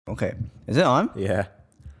Okay. Is it on? Yeah.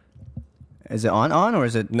 Is it on or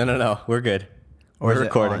is it? No. We're good. Or We're is it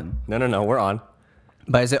recording. on? No. We're on.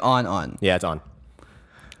 But is it on? Yeah, it's on.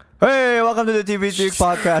 Hey, welcome to the TV Streak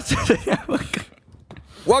podcast.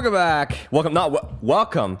 Welcome back.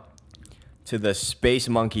 Welcome to the Space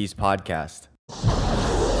Monkeys podcast.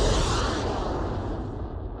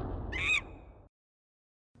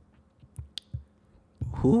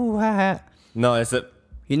 No, it's a.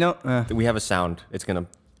 You know. We have a sound. It's gonna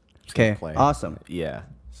Okay. play. Awesome. Yeah.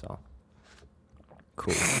 So.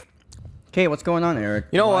 Cool. Okay, what's going on, Eric?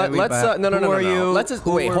 You know Why what? are we Let's back? no. Who are you? Let's just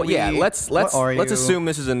Who wait. are Yeah. we? Let's What are you? assume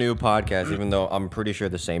this is a new podcast, even though I'm pretty sure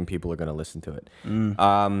the same people are gonna listen to it.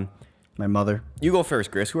 My mother. You go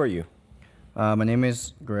first, Gris. Who are you? My name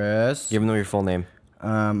is Gris. Give them your full name.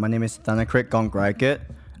 My name is Thanakrit Gonggraikit.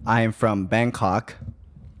 I am from Bangkok.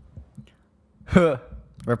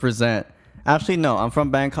 Represent. Actually, no, I'm from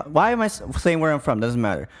Bangkok. Why am I saying where I'm from? Doesn't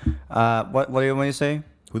matter. What do you want me to say?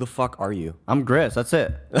 Who the fuck are you? I'm Gris. That's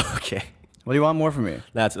it. Okay. What do you want more from me?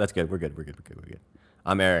 That's good. We're good.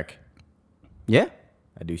 I'm Eric. Yeah?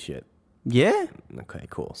 I do shit. Yeah? Okay,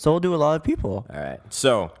 cool. So do a lot of people. All right.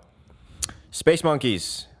 So, Space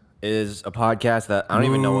Monkeys is a podcast that I don't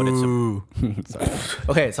even know what it's. Sorry.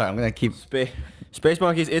 Okay, sorry. I'm going to keep... Space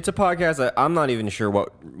Monkeys, it's a podcast that I'm not even sure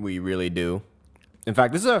what we really do. In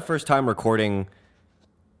fact, this is our first time recording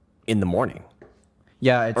in the morning.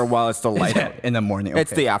 Yeah, it's... Or while it's still light out. In the morning.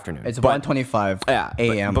 It's okay. the afternoon. It's but- 1:25 Yeah,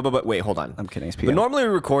 a.m. But wait, hold on. I'm kidding. It's But p.m. normally we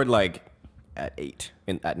record like at 8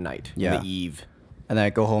 at night. Yeah. In the eve. And then I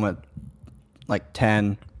go home at like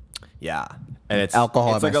 10. Yeah. And it's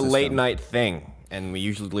alcohol It's in like my a late system. night thing. And we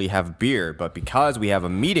usually have beer. But because we have a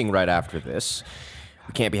meeting right after this,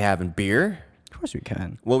 we can't be having beer. Of course we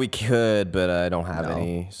can. Well, we could, but I don't have No.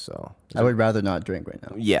 any. So I would rather not drink right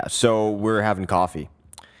now. yeah. So we're having coffee,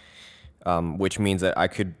 which means that I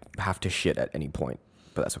could have to shit at any point,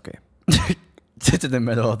 but that's okay. It's in the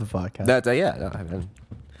middle of the podcast. That's yeah. No,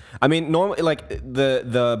 I mean, normally, like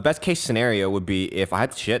the best case scenario would be if I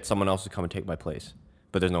had to shit, someone else would come and take my place,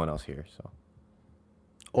 but there's no one else here, so.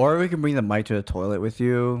 Or we can bring the mic to the toilet with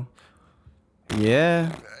you.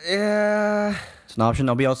 Yeah. Yeah. It's an option.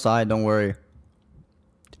 I'll be outside. Don't worry.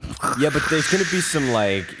 Yeah, but there's gonna be some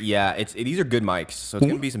these are good mics, so it's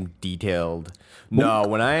gonna be some detailed. No,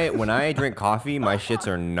 when I drink coffee, my shits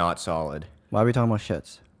are not solid. Why are we talking about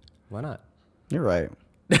shits? Why not? You're right.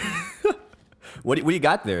 What do you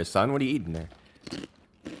got there, son? What are you eating there?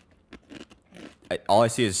 All I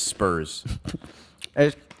see is Spurs.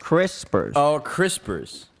 It's crispers. Oh,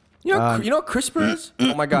 Crispers. You know what Crispers?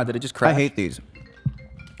 Oh my God, did it just crash? I hate these.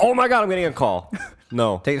 Oh my God, I'm getting a call.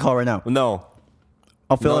 No. Take a call right now. No.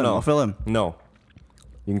 I'll fill him. No. I'll fill him. No.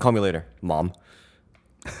 You can call me later, Mom.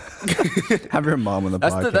 Have your mom on the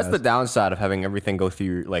podcast. That's the downside of having everything go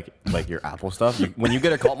through like your Apple stuff. When you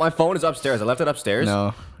get a call, my phone is upstairs. I left it upstairs.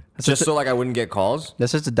 No. Just so like I wouldn't get calls.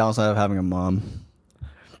 That's just the downside of having a mom.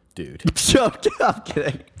 Dude. I'm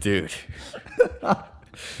kidding. Dude.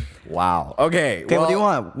 Wow. Okay. Okay, what do you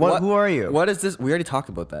want? Who are you? What is this? We already talked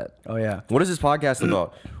about that. Oh, yeah. What is this podcast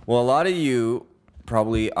about? Well, a lot of you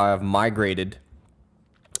probably have migrated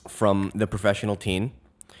from the professional teen.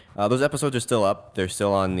 Those episodes are still up. They're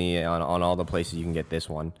still on all the places you can get this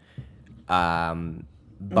one.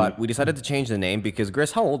 But we decided to change the name because,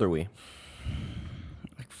 Gris, how old are we?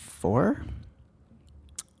 Like 4?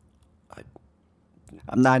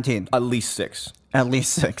 I'm 19. At least 6. At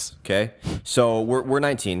least 6. Okay? So we're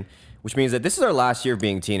 19, which means that this is our last year of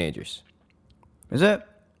being teenagers. Is it?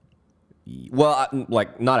 Well,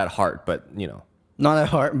 like, not at heart, but, you know. Not at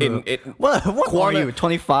heart. What are you?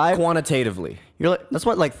 25? Quantitatively. You're like that's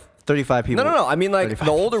what like 35 people. No. I mean, like, 35.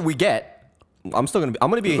 the older we get, I'm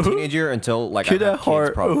gonna be a teenager until like Kid I have at kids,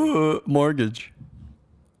 heart. probably. Mortgage.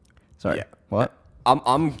 Sorry. Yeah. What?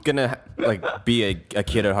 I'm gonna like be a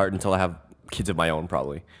kid at heart until I have kids of my own,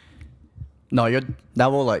 probably. No, that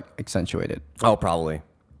will like accentuate it. Oh, probably.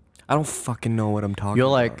 I don't fucking know what I'm talking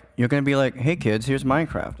about. You're gonna be like, hey kids, here's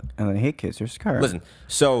Minecraft, and then hey kids, here's Skyrim. Listen,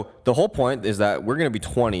 so the whole point is that we're gonna be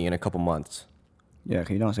 20 in a couple months. Yeah,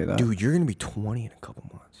 you don't say that. Dude, you're gonna be 20 in a couple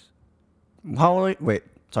months. How old are you? Wait,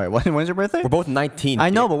 sorry. When's your birthday? We're both 19. I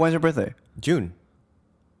know, but when's your birthday? June.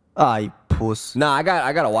 Ah, you puss. Nah, I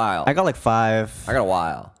got a while. I got like 5. I got a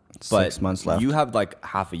while. 6 months left. You have like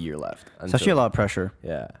half a year left. It's actually a lot of pressure.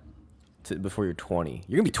 Yeah. Before you're 20.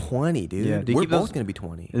 You're gonna be 20, dude. Yeah. We're both gonna be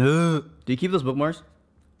 20. Do you keep those bookmarks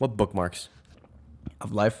What bookmarks?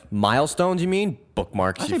 of life? Milestones, you mean?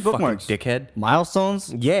 Bookmarks. I You say bookmarks. fucking dickhead.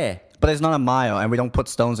 Milestones? Yeah. But it's not a mile, and we don't put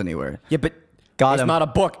stones anywhere. Yeah, but Got it's him. not a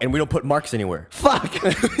book, and we don't put marks anywhere. Fuck.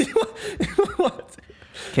 What?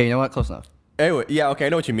 Okay, you know what? Close enough. Anyway, yeah, okay, I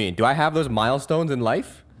know what you mean. Do I have those milestones in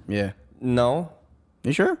life? Yeah. No.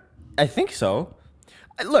 You sure? I think so.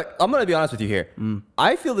 Look, I'm going to be honest with you here.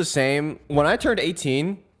 I feel the same. When I turned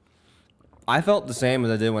 18, I felt the same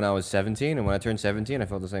as I did when I was 17. And when I turned 17, I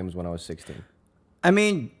felt the same as when I was 16. I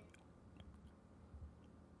mean,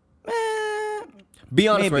 Be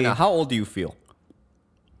honest maybe. right now. How old do you feel?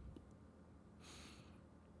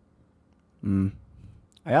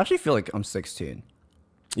 I actually feel like I'm 16,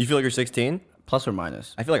 You feel like you're 16? plus or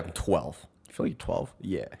minus. I feel like I'm 12. I feel like 12.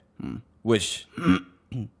 Yeah. Which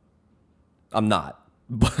I'm not.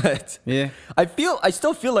 But Yeah. I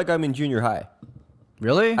still feel like I'm in junior high.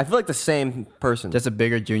 Really? I feel like the same person. Just a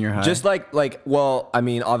bigger junior high. Just like, well, I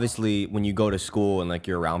mean, obviously, when you go to school and like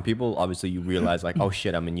you're around people, obviously you realize like, oh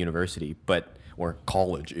shit, I'm in university, or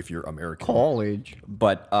college if you're American. college.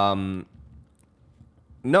 But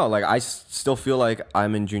no, like I still feel like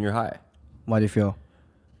I'm in junior high. Why do you feel?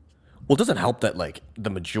 Well, it doesn't help that like the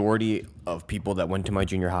majority of people that went to my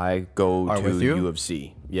junior high go Are to with you? U of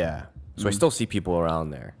C. Yeah, so I still see people around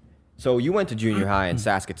there. So you went to junior high in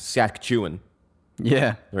Saskatchewan,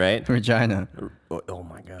 Yeah. right? Regina. Oh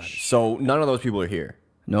my god. So none of those people are here.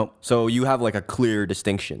 Nope. So you have like a clear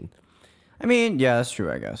distinction. I mean, yeah, that's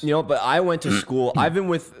true, I guess. You know, but I went to school. I've been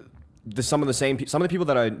with some of the people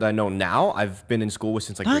that I know now. I've been in school with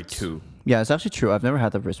since like grade 2. Yeah, it's actually true. I've never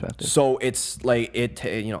had that perspective. So it's like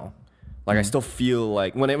like I still feel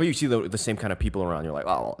like whenever you see the same kind of people around, you're like,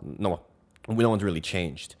 oh no one's really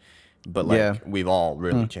changed, but like Yeah. we've all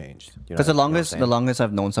really changed. You know Because the what I'm longest, saying? the longest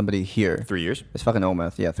I've known somebody here 3 years, is fucking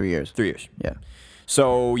Ometh. Yeah, 3 years. 3 years. Yeah,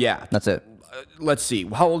 So yeah, that's it. let's see.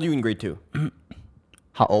 How old are you in grade 2?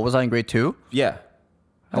 How old was I in grade 2? Yeah.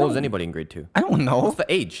 How old is anybody in grade 2? I don't know. What's the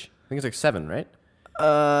age? I think it's like 7, right?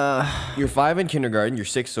 You're 5 in kindergarten. You're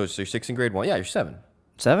 6, so you're 6 in grade 1. Yeah, you're 7.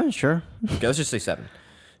 7, sure. Okay, let's just say 7.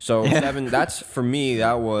 So 7. That's for me.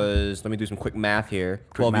 That was. Let me do some quick math here.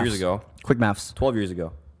 12 years maths. ago. Quick maths. 12 years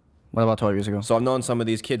ago. What about 12 years ago? So I've known some of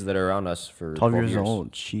these kids that are around us for 12 12 years years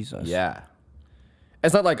old. Jesus. Yeah.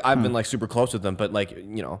 It's not like I've been like super close with them, but like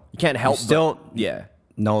you can't help. still- yeah.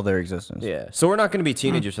 Know their existence. Yeah. So we're not going to be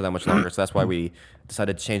teenagers for that much longer. So that's why we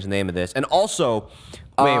decided to change the name of this. And also,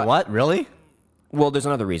 Wait, what? Really? well, there's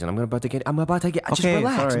another reason. I'm about to get. Just Okay,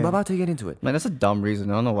 relax. sorry. I'm about to get into it. Man, that's a dumb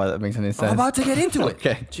reason. I don't know why that makes any sense. I'm about to get into it.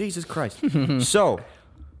 Okay. Jesus Christ. So,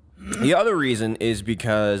 the other reason is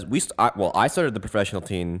because I started the professional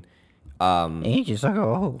team. Ages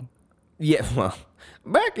ago. Yeah, well,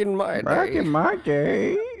 back in my Back day. in my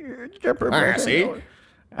day. see?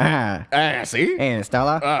 See? And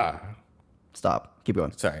Stella. Stop. Keep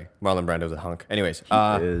going. Sorry, Marlon Brando's a hunk. Anyways,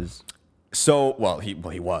 Is so he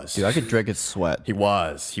was. dude, I could drink his sweat. He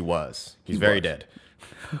was. He's very dead.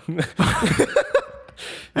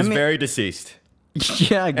 He's very deceased.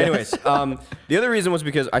 Yeah, I guess. Anyways, the other reason was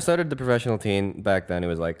because I started the professional team back then. It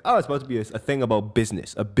was like, oh, it's supposed to be a thing about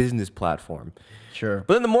business, a business platform. Sure.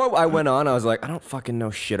 But then the more I went on, I was like, I don't fucking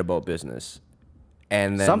know shit about business.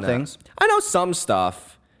 And then Some things. I know some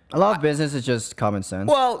stuff. A lot of business is just common sense.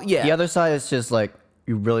 Well, yeah. The other side is just like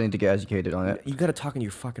you really need to get educated on it. You gotta talk in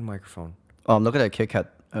your fucking microphone. Oh, I'm looking at a Kit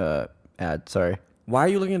Kat ad. Sorry. Why are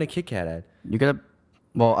you looking at a Kit Kat ad? You gotta.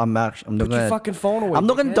 Well, I'm looking Put your at. fucking phone away. I'm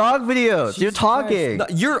looking dickhead. dog videos. You're Jesus talking.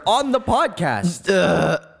 Christ. No, you're on the podcast.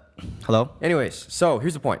 Hello. Anyways, so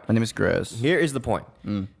here's the point. My name is Gris. Here is the point.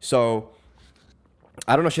 So,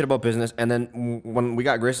 I don't know shit about business, and then when we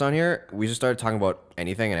got Gris on here, we just started talking about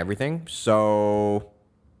anything and everything. So,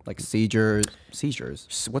 Like seizures,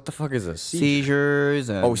 what the fuck is this? seizures,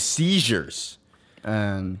 and Oh, seizures.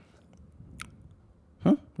 and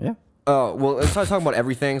yeah. Oh, well, let's start talking about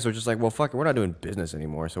everything. So it's just like, well, fuck it, we're not doing business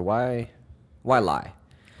anymore. So why lie?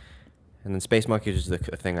 And then Space Monkey is just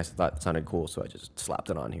a thing I thought sounded cool, so I just slapped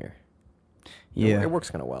it on here. Yeah. It works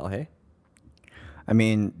kind of well, hey? I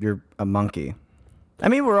mean, you're a monkey. I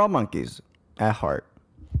mean, we're all monkeys at heart,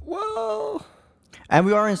 Well, and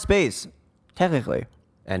we are in space, technically,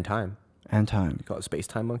 and time. and time. You call it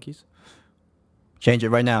space-time monkeys? Change it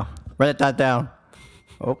right now. Write that down.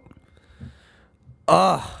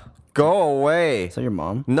 Oh, Go away. is that your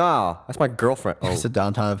mom? Nah, that's my girlfriend. Oh, It's the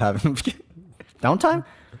downtime of having downtime.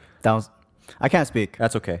 Down. I can't speak.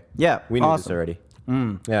 that's okay. Yeah, We knew this awesome. already.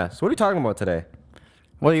 Yeah, so what are you talking about today?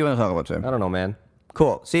 What do you want to talk about, Tim? I don't know, man.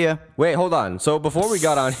 Cool. See ya. Wait, hold on. So before we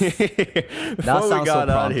got on here, sounds so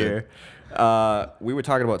prompted. we were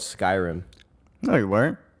talking about Skyrim. No, you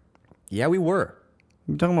weren't. Yeah, we were.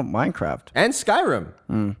 You're talking about Minecraft. And Skyrim.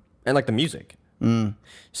 And like the music.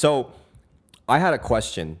 So I had a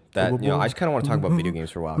question that, I just kind of want to talk about video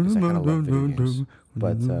games for a while because I kind of love video games.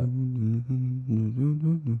 But,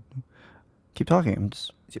 Keep talking. I'm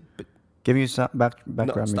just. but Give you some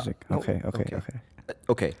background stop. music. No, Okay.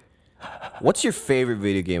 Okay. What's your favorite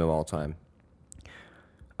video game of all time?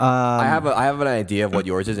 Um, I have an idea of what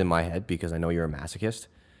yours is in my head because I know you're a masochist.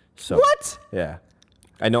 So What? Yeah.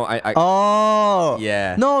 I know. Oh.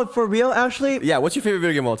 Yeah. No, for real, actually. Yeah. What's your favorite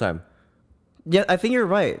video game of all time? Yeah, I think you're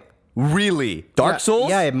right. Really? Dark Souls?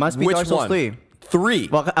 Yeah, it must be Which Dark Souls one? 3. 3.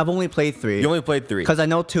 Well, I've only played 3. You only played 3. Because I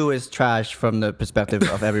know 2 is trash from the perspective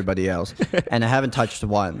of everybody else, and I haven't touched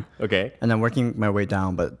 1. Okay. And I'm working my way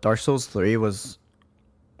down, but Dark Souls 3 was,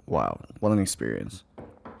 wow, what an experience.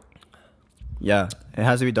 Yeah, it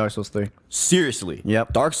has to be Dark Souls 3. Seriously.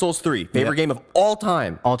 Yep. Dark Souls 3. Favorite game of all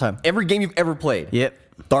time. All time. Every game you've ever played. Yep.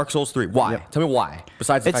 Dark Souls 3. Why? Yep. Tell me why.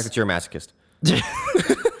 Besides the It's- fact that you're a masochist.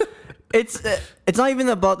 It's not even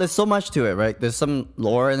about, there's so much to it, right? There's some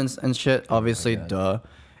lore and shit, obviously, duh.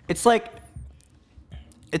 It's like,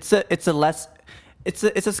 it's a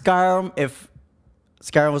Skyrim if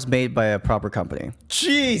Skyrim was made by a proper company.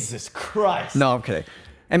 Jesus Christ. No, I'm kidding.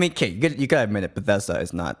 I mean, okay, you gotta admit it, Bethesda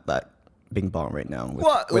is not that bing bong right now with,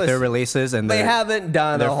 Well, with their listen, releases and They their, haven't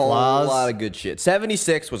done their a whole flaws. lot of good shit.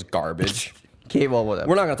 76 was garbage. Okay, well, whatever.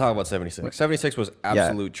 We're not going to talk about 76. 76 was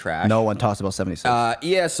absolute trash. No one talks about 76.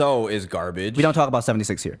 ESO is garbage. We don't talk about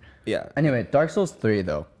 76 here. Yeah. Anyway, Dark Souls 3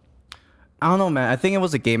 though. I don't know, man. I think it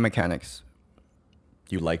was the game mechanics.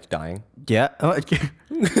 You liked dying? Yeah.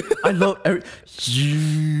 I love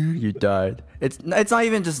you died. It's not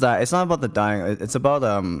even just that. It's not about the dying. It's about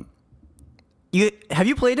have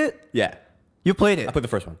you played it? Yeah. You played it. I played the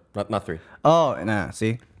first one, not 3. Oh, nah,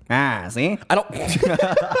 see? See? I don't.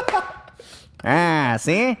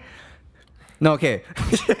 See? No, okay.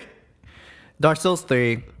 Dark Souls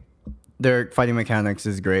 3, their fighting mechanics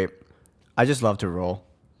is great. I just love to roll.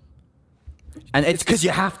 And It's because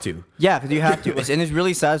you have to. yeah, because you have to. And it's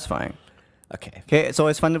really satisfying. Okay. Okay, so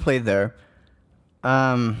it's fun to play there.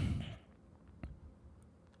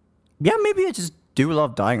 Yeah, maybe I just do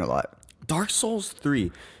love dying a lot. Dark Souls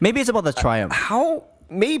 3. Maybe it's about the triumph. How?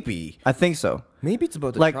 Maybe. I think so. Maybe it's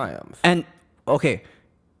about the Like, triumph. and okay,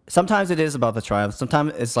 sometimes it is about the triumph.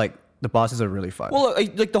 Sometimes it's like the bosses are really fun. Well,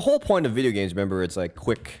 like the whole point of video games, remember, it's like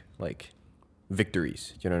quick, like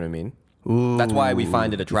victories. Do you know what I mean? Ooh, That's why we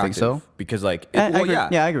find it you attractive. think so? Because like, I agree.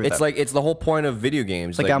 Yeah, I agree with It's that. like it's the whole point of video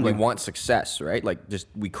games. like Like, we gambling. want success, right? Like just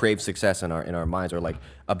we crave success in our minds, or like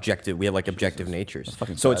objective. We have like objective natures.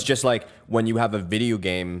 fucking So it's sad. just like when you have a video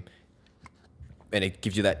game, and it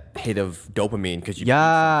gives you that hit of dopamine because you beat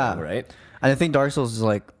Yeah. something, right? And I think Dark Souls is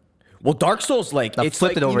like, Well, Dark Souls, like That it's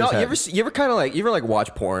flipped like it over you his know, head. you ever kind of like you ever like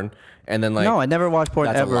watch porn and then like no, I never watched porn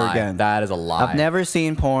that's a ever lie. again. That is a lie. I've never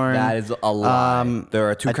seen porn. That is a lie. There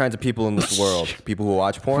are two I- kinds of people in this world: people who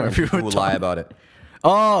watch porn and People people who who lie don't. about it.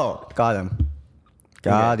 Oh, got him.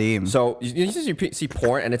 Got him. So you see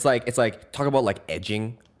porn, and it's like talk about like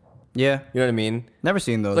edging. Yeah, You know what I mean? never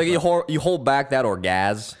seen those. Like but- you hold back that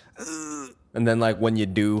orgasm, and then like when you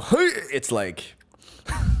do, it's like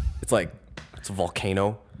it's a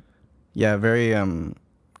volcano. yeah, very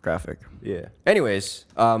graphic. Yeah. Anyways,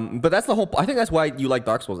 but that's the whole. I think that's why you like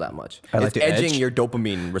Dark Souls that much. I like It's to edging edge. your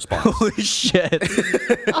dopamine response. Holy shit.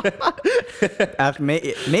 After,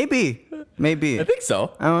 maybe. I think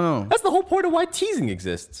so. I don't know. That's the whole point of why teasing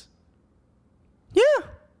exists. Yeah.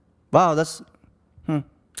 Wow, that's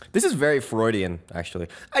This is very Freudian, actually.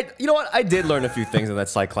 You know what? I did learn a few things in that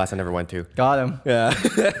psych class I never went to. got him. Yeah.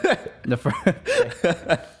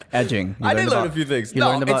 Edging. You I did learned learn about- a few things. You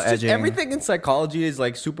learned about it's just edging. everything in psychology is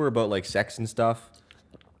like super about like sex and stuff.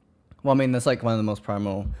 Well, I mean, that's like one of the most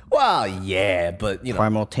primal Well, yeah, but you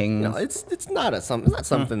know, things. it's not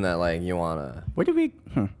something that like you wanna. Where did we?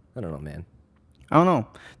 I don't know, man. I don't know.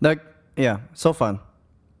 Like, yeah, so fun,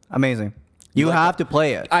 amazing. You like have to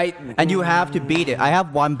play it. And you have to beat it. I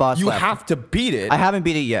have one boss You left. have to beat it. I haven't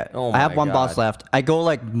beat it yet. Oh I have my one boss God. left. I go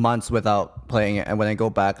like months without playing it, and when I go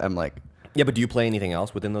back, I'm like, Yeah, but do you play anything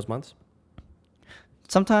else within those months?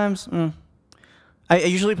 sometimes. I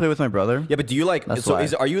usually play with my brother. Yeah, but do you like? That's So why.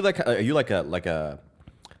 are you like a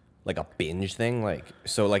binge thing? Like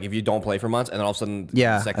so, like if you don't play for months and then all of a sudden,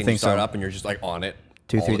 Yeah, the second I think you start so. up and you're just like on it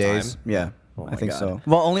 2-3 all the days. time? Yeah, Oh I my think God. so.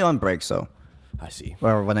 Well, only on break, so I see.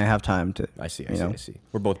 or when I have time to. I see. you know. I see.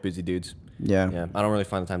 We're both busy dudes. Yeah. Yeah. I don't really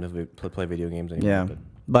find the time to play video games anymore. Yeah, But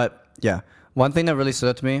but yeah, one thing that really stood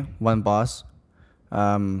out to me, one boss,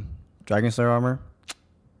 Dragon Slayer armor.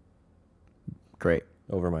 Great.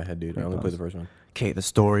 over my head, dude. I only played the first one. Okay, the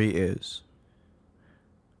story is.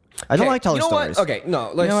 I don't like telling you know stories. What? Okay,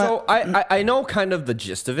 no. Like You know so, I know kind of the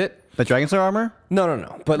gist of it. The Dragon Slayer armor.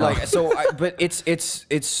 No. But like so, but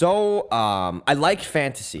it's so. I like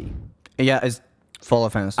fantasy. Yeah, it's full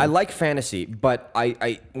of fantasy. I like fantasy, but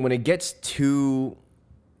I when it gets too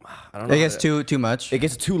I don't know. It gets too much. It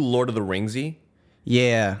gets too Lord of the Ringsy.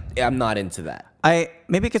 Yeah. I'm not into that.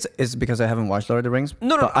 Maybe it's because I haven't watched Lord of the Rings.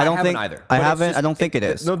 No, but I don't haven't think either. I But it's haven't. just- I don't think it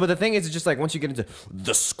is. No, but the thing is, it's just like once you get into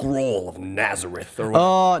the Scroll of Nazareth or whatever,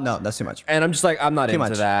 Oh no, that's too much. and I'm just like, I'm not into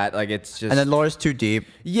much. that. Like, it's just. And the lore is too deep.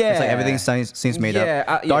 Yeah. It's like everything seems made Yeah,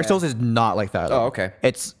 up. yeah. Dark Souls is not like that. at all. Oh, okay.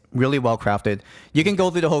 It's really well crafted. You can go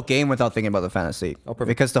through the whole game without thinking about the fantasy. Oh, perfect.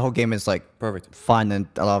 Because the whole game is like Perfect. fun and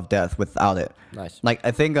a lot of death without it. Nice. Like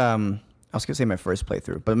I think I was gonna say my first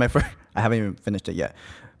playthrough, but I haven't even finished it yet.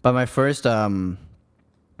 But my first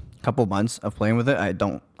couple months of playing with it, I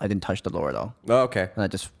didn't touch the lore at all, Oh, okay. and I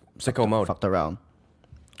just Sicko mode. fucked around.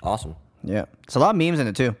 Awesome. Yeah, it's a lot of memes in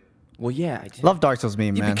it too. Well, yeah. I did. Love Dark Souls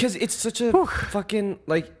meme, Yeah, man. because it's such a fucking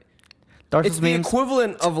like. Dark It's Souls the memes.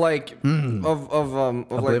 equivalent of like of like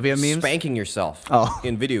Oblivion memes? spanking yourself Oh.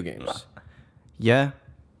 in video games. Yeah,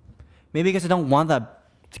 maybe because I don't want that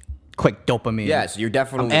quick dopamine. Yeah, so you're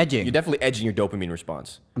definitely edging. You're definitely edging your dopamine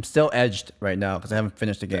response. I'm still edged right now because I haven't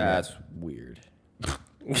finished the game yet. That's weird.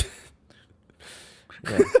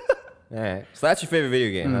 Yeah. All right. So that's your favorite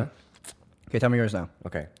video game, huh? Okay, tell me yours now.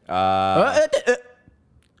 Okay.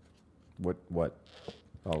 What?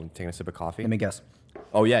 Oh, taking a sip of coffee. Let me guess.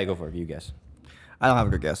 Oh yeah, go for it. You guess. I don't have a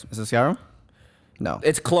good guess. Is it Skyrim? No.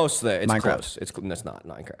 It's close there. It's Minecraft. close. It's not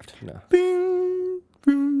Minecraft. No.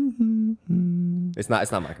 It's not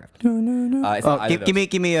Minecraft. It's not either of those.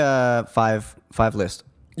 give me a five list.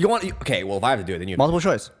 You want? Okay. Well, if I have to do it, then you. Multiple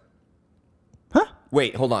choice. Huh?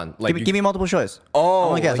 Wait. Hold on. Like. Give me multiple choice. I Oh.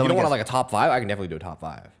 wanna guess, I you don't wanna want guess. like a top 5? I can definitely do a top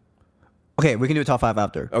 5. Okay, we can do a top 5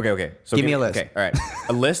 after. Okay. So Give me a list. Okay. All right.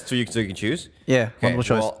 A list so you can choose. Yeah, Okay, multiple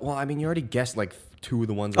choice. Well, I mean, you already guessed like 2 of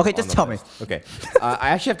the ones. Okay, on just the tell me. list. Okay. I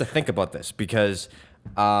actually have to think about this because,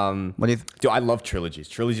 What do you? dude, I love trilogies.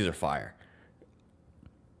 Trilogies are fire.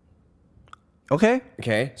 Okay.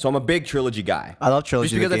 Okay, so I'm a big trilogy guy. I love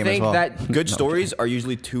trilogy, Just because the I game as think well. that good No, stories are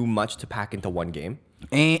usually too much to pack into one game,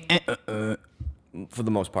 for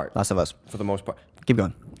the most part. Last of Us. For the most part. Keep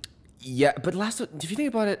going. Yeah, but if you think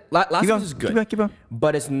about it, Last of going, Us is good. keep going.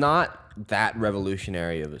 But it's not that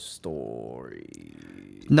revolutionary of a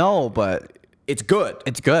story. No, but It's good.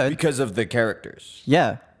 it's good. because of the characters.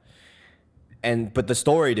 Yeah. But the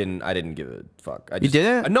story I didn't give a fuck. I just,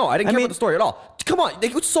 didn't? No, I didn't I care mean- about the story at all. Come on,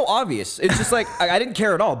 like, it's so obvious. It's just like I didn't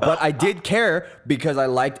care at all, but I did care because I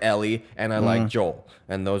liked Ellie and I liked Joel,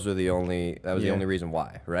 and that was the only reason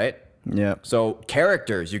why, right? Yeah. So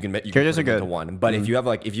characters you can Characters put are good. into one, but if you have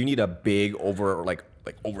if you need a big over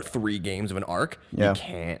over 3 games of an arc, Yeah.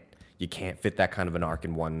 you can't fit that kind of an arc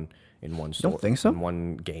in one story. think so? In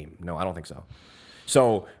one game. No, I don't think so.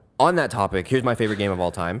 So on that topic, here's my favorite game of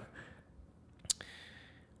all time.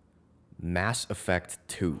 Mass Effect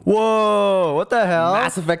 2. Whoa! What the hell?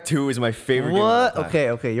 Mass Effect 2 is my favorite game of all What?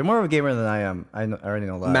 time. Okay. You're more of a gamer than I am. I already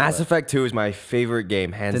know that. Mass but Effect 2 is my favorite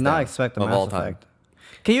game, hands Did down, not expect the of Mass all Effect. time.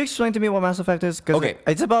 Can you explain to me what Mass Effect is? 'Cause Okay.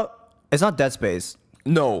 It's not Dead Space.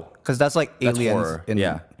 No. Because that's like That's aliens. horror,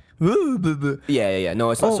 yeah. Yeah. Yeah.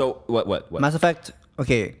 No, it's not. Oh. So what? Mass Effect.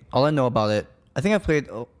 Okay. All I know about it, I think I played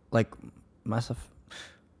like Mass Effect.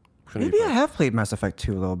 Shouldn't Maybe be I fun. have played Mass Effect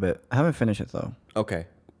 2 a little bit. I haven't finished it though. Okay.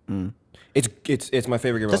 It's my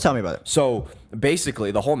favorite game. Just tell me about it. So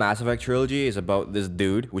basically, the whole Mass Effect trilogy is about this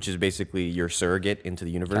dude, which is basically your surrogate into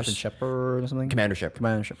the universe. Captain Shepard or something. Commander Shepard.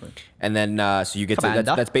 Commander Shepard. And then so you get to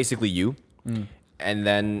Commander. that's basically you. And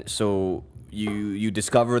then so you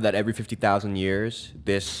discover that every 50,000 years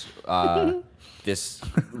this this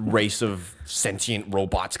race of sentient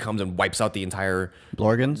robots comes and wipes out the entire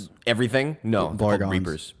Blorgans. everything. No, they're called Blorgons.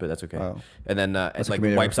 Reapers, but that's okay. Oh. And then it a like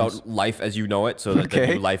comedic wipes reference. out life as you know it, so that the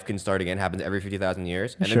Okay. new life can start again. Happens every 50,000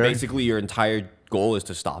 years, and Sure. then basically your entire goal is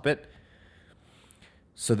to stop it.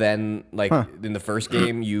 So then, in the first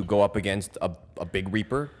game, you go up against a big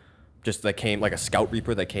Reaper, just that came like a scout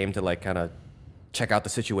Reaper that came to like kind of check out the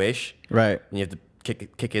situation. Right. And you have to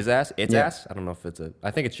kick his ass. Its Yeah. ass. I don't know if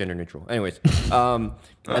I think it's gender neutral. Anyways, and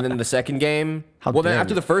then the second game. How Well, then dare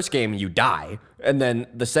after you. the first game, you die, and then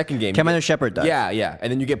the second game. you Commander get- Shepard dies. Yeah,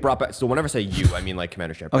 and then you get brought back. So whenever I say you, I mean like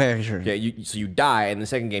Commander Shepard. Okay, sure. Yeah, so you die, and the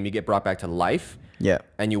second game you get brought back to life. Yeah.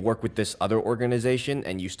 And you work with this other organization,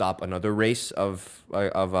 and you stop another race of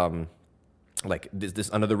like this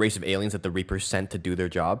another race of aliens that the Reapers sent to do their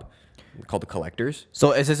job, called the Collectors.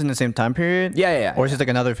 So is this in the same time period? Yeah. Or is this like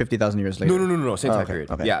another 50,000 years later? No. Same Oh, time okay,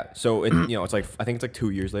 period. okay. Yeah. So it's like I think it's like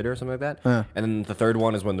 2 years later or something like that. And then the third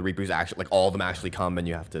one is when the Reapers actually like all of them actually come and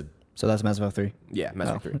you have to. So that's Mass Effect 3. Yeah, Mass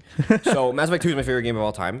Effect 3. So Mass Effect 2 is my favorite game of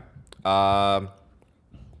all time.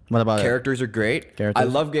 What about Characters are great. Characters? I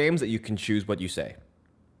love games that you can choose what you say.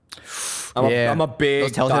 I'm a Those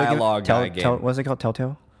big Telltale dialogue guy game. What's it called?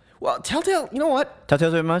 Telltale? Well, Telltale, you know what?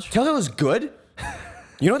 Telltale's a bit much. Telltale is good.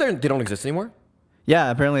 You know they don't exist anymore.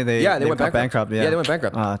 Yeah, apparently they went got bankrupt. Yeah. They went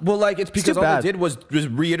bankrupt. Well, like it's because all bad. they did was just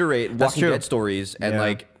reiterate Walking true. Dead stories, and Yeah.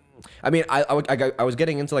 like, I mean, I was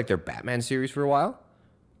getting into like their Batman series for a while.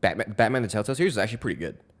 Batman the Telltale series is actually pretty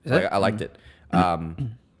good. Like, I liked it.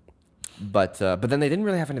 But then they didn't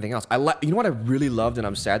really have anything else. You know what I really loved, and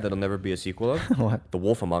I'm sad that there'll never be a sequel of? What? The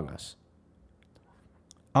Wolf Among Us.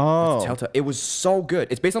 Oh, Telltale. It was so good.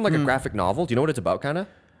 It's based on like a graphic novel. Do you know what it's about, kind of?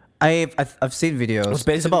 I've seen videos.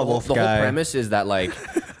 It's about Wolf the guy. whole premise is that like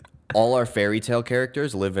all our fairy tale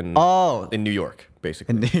characters live in New York,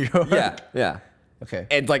 basically. In New York. Yeah. Okay.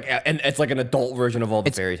 And it's like an adult version of all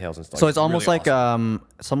the fairy tales and stuff. So it's almost really like awesome.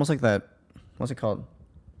 it's almost like that. What's it called?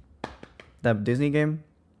 That Disney game,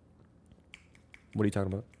 What are you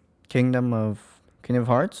talking about? Kingdom of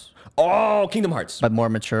Hearts, Oh, Kingdom Hearts. but more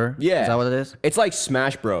mature. Yeah. Is that what it is? It's like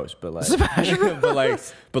Smash Bros, but like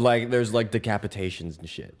but like there's like decapitations and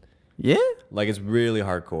shit. Yeah. Like it's really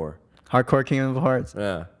hardcore. Hardcore Kingdom of Hearts.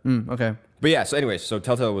 Yeah. Okay. But yeah, so anyways, so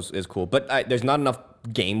Telltale is cool, but there's not enough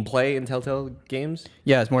gameplay in Telltale games.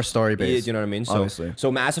 Yeah, it's more story Yeah, based. you know what I mean? So, Obviously.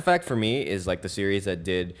 So Mass Effect for me is like the series that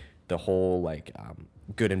did the whole like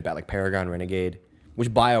good and bad, like Paragon Renegade, which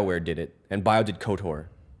BioWare did it, and Bio did KOTOR.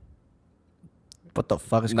 What the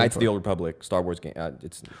fuck is Knights of the KOTOR? Old Republic, Star Wars game.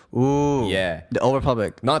 It's Ooh. Yeah. The Old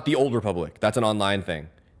Republic. not the Old Republic. That's an online thing.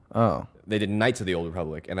 Oh. They did Knights of the Old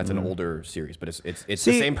Republic, and that's an older series, but it's the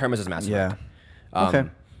See- same premise as Mass Effect. Yeah. Okay.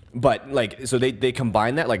 But like, so they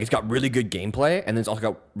combine that. Like, it's got really good gameplay, and then it's also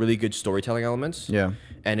got really good storytelling elements. Yeah.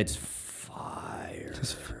 And it's fire.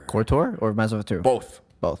 KOTOR or Mass Effect 2? Both.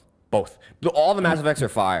 Both. All the Mass Effects are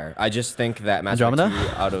fire. I just think that Mass Andromeda? Effect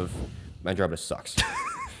 2 out of Andromeda sucks.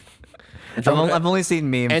 I've only seen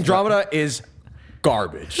memes. Andromeda is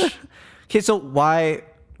garbage. Okay, so why?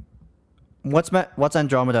 What's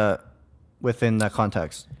Andromeda within that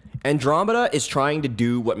context? Andromeda is trying to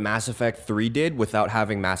do what Mass Effect 3 did without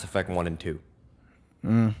having Mass Effect 1 and 2.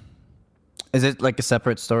 Is it like a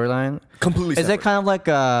separate storyline? Completely Is separate. it kind of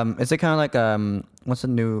like what's the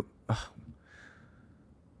new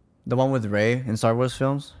the one with Rey in Star Wars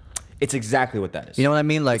films? It's exactly what that is. You know what I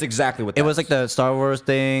mean? Like It's exactly what it that was like is. the Star Wars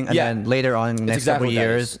thing, and Yeah. then later on, in the next exactly couple what that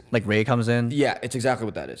years, is. like Rey comes in. Yeah, it's exactly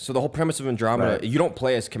what that is. So the whole premise of Andromeda, Right. you don't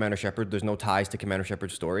play as Commander Shepard. There's no ties to Commander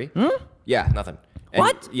Shepard's story. Yeah, nothing. And,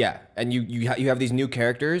 What? Yeah, and you have these new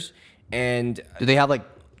characters, and Do they have like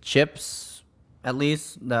chips, at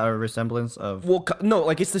least that are resemblance of? well, no,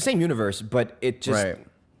 like it's the same universe, but it just Right.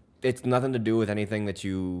 it's nothing to do with anything that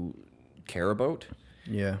you care about.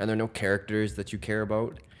 Yeah. And there are no characters that you care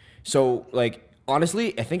about. So like.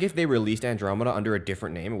 Honestly, I think if they released Andromeda under a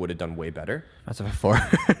different name, it would have done way better. That's a 4.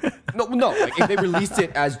 No, like if they released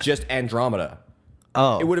it as just Andromeda,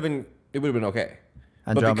 Oh. it would have been okay.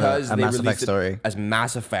 Andromeda, but because a they Mass Effect released story. it as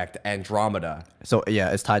Mass Effect Andromeda, So yeah,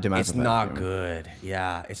 it's tied to Mass it's Effect. not good.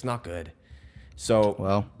 Yeah, it's not good. So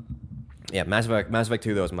Well, yeah, Mass Effect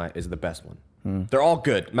 2 though is the best one. They're all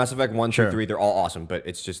good. Mass Effect 1, 2, Sure. 3, they're all awesome, but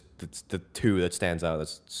it's just it's the 2 that stands out.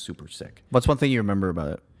 That's super sick. what's one thing you remember about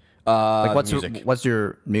it? Like Like what's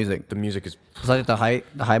your music? The music is It's like the high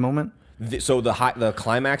moment. the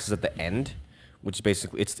climax is at the end, which is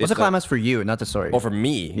basically it's What's the climax for you, not the story? Oh, for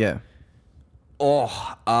me, Yeah.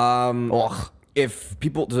 Ugh. If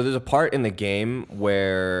people, so there's a part in the game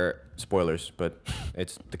where spoilers, but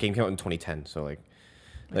the game came out in 2010, so like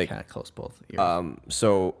Kind of close both. Ears.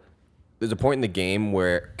 so there's a point in the game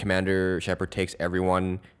where Commander Shepard takes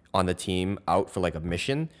everyone on the team out for like a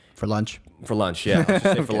mission For lunch. for lunch. Yeah, I'll just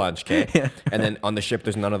say for lunch, okay. Yeah. And then on the ship,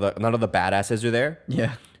 there's none of the badasses are there.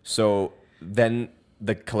 Yeah. So then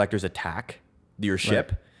the collectors attack your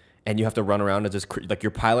ship, and you have to run around as this like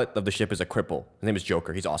your pilot of the ship is a cripple. His name is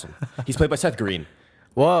Joker. He's awesome. He's played by Seth Green.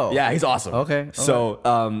 Whoa. Yeah, he's awesome. Okay,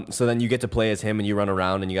 So so then you get to play as him, and you run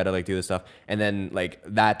around, and you got to like do this stuff, and then like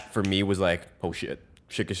that for me was like, oh shit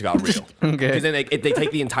just got real. Okay. Because then they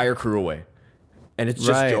take the entire crew away, and it's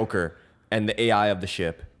just Right. Joker and the AI of the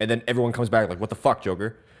ship, and then everyone comes back like, what the fuck,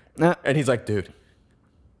 Joker? Nah. And he's like, dude,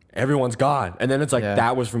 everyone's gone. And then it's like, Yeah.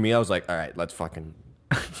 that was for me. I was like, all right, let's fucking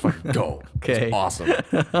go. Okay. It's awesome.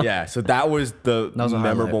 Yeah. So that was the was a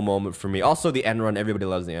memorable highlight. moment for me. Also, the end run. Everybody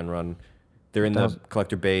loves the end run. They're in the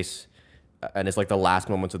collector base, and it's like the last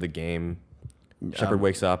moments of the game. Shepard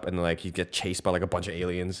wakes up and like he gets chased by like a bunch of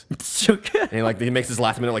aliens, and he makes this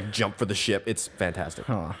last minute like jump for the ship. It's fantastic.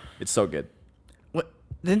 Huh. It's so good. What?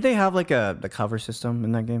 Didn't they have like the cover system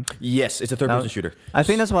in that game? Yes, it's a third-person shooter. I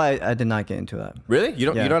think that's why I did not get into that. Really?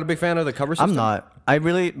 You're Yeah. not a big fan of the cover system? I'm not.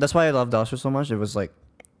 That's why I love Dosher so much. It was like,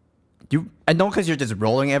 I know because you're just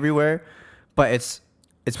rolling everywhere, but it's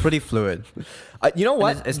it's pretty fluid. You know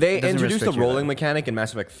what? it They doesn't introduced the restrict you, rolling though. mechanic in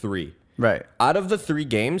Mass Effect 3. Right. Out of the 3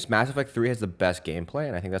 games, Mass Effect 3 has the best gameplay,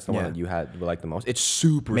 and I think that's the one Yeah. that you would like the most. It's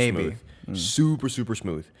super Maybe. smooth, super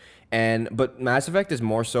smooth. But Mass Effect is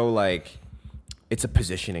more so like it's a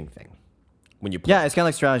positioning thing when you play. Yeah, it's kind of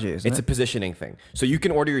like strategy, isn't It's a it? positioning thing. So you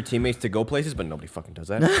can order your teammates to go places, but nobody fucking does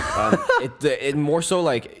that. It more so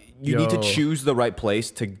like you need to Yo. choose the right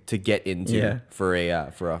place to get into Yeah. for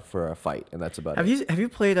a fight, and that's about Have it. you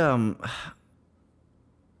played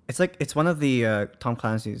It's one of the Tom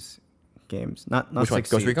Clancy's games. Not Which one?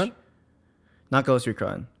 Six Ghost Siege. Recon? Not Ghost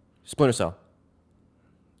Recon. Splinter Cell.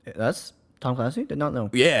 That's Tom Clancy? Did not know.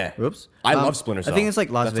 Yeah. Oops. I love Splinter Cell. I think it's like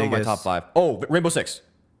Las that's Vegas. on my top 5. Oh, Rainbow Six.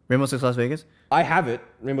 Rainbow Six Las Vegas. I have it.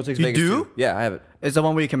 Rainbow Six You Vegas. do? too. Yeah, I have it. It's the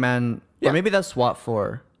one where you command. Yeah. Or maybe that's SWAT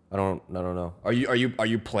 4. I don't know. Are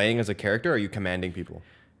you playing as a character or are you commanding people?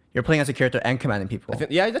 You're playing as a character and commanding people.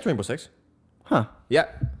 Yeah, that's Rainbow Six. Huh. Yeah.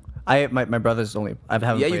 My brother's only. I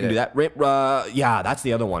haven't Yeah, played you can it. do that. Yeah, that's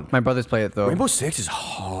the other one. My brother's played it though. Rainbow Six is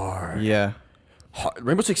hard. Yeah.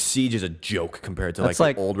 Rainbow Six Siege is a joke compared to like That's the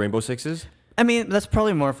like- old Rainbow Sixes. I mean, that's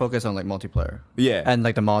probably more focused on like multiplayer. Yeah. And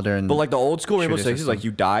like the modern. But like the old school Rainbow shooter Sixes, like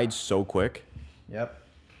system. you died so quick Yep.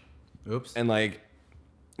 Oops. and like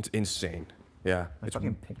it's insane. Yeah. My It's,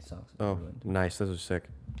 fucking pink socks. oh, nice. Those are sick.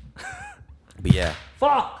 But yeah,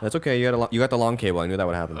 Fuck. that's okay. You got the long cable. I knew that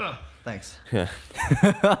would happen. Thanks. Yeah.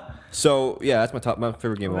 So yeah, that's my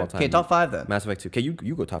favorite game of all time. Okay, top 5 then. Mass Effect 2. Okay,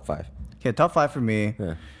 you go top 5. Okay, top 5 for me.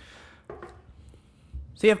 Yeah.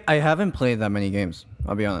 See, I haven't played that many games.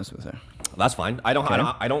 I'll be honest with you. That's fine. I don't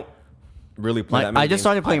really play that Like, many I just games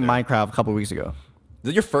started playing either. Minecraft a couple weeks ago. Is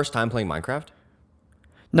it your first time playing Minecraft?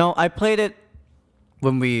 No, I played it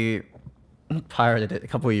when we pirated it a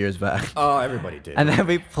couple of years back. Oh, everybody did. And then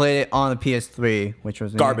we played it on the PS3, which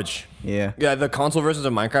was Garbage. Yeah. Yeah, the console versions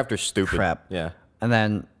of Minecraft are stupid. Crap. Yeah. And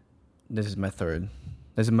then this is my third.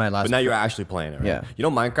 This is my last. But now you're actually playing it, right? Yeah. You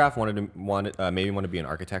know, Minecraft made me want to be an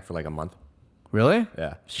architect for like a month. Really?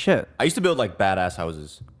 Yeah. Shit. I used to build like badass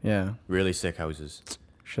houses, Yeah. really sick houses,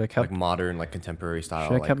 Should have kept like modern, like contemporary style,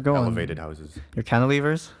 Should've like kept going. elevated houses. your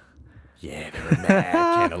cantilevers? Yeah, they were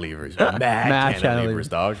mad cantilevers, mad Mad cantilevers,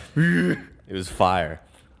 dog. It was fire.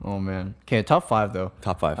 Oh man. Okay, top 5 though.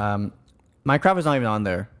 Top 5. Minecraft is not even on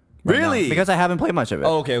there. right now, Really? because I haven't played much of it.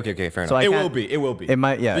 Oh, okay, fair So enough. I It can't- will be. It will be. It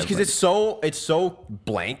might- yeah, Because but- it's so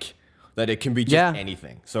blank that it can be just Yeah.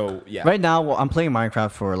 anything. So yeah. Right now, well, I'm playing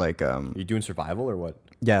Minecraft for like You doing survival or what?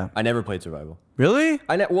 yeah. I never played survival. Really?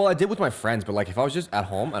 Well, I did with my friends, but like if I was just at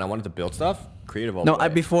home and I wanted to build stuff, creative all No, the way.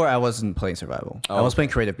 before I wasn't playing survival. I Oh, was okay. playing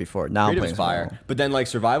creative before. Now Creative I'm is playing fire. survival. But then like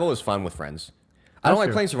survival is fun with friends. I don't That's like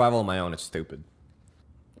true. playing survival on my own. It's stupid.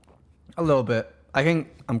 A little bit.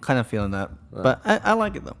 I'm kind of feeling that, but I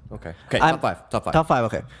like it though. Okay. Okay. I'm- Top 5. Top 5. Top 5.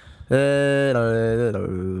 Okay.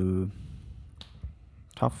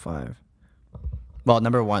 Top 5. Well,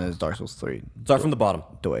 number 1 is Dark Souls 3. Start from the bottom.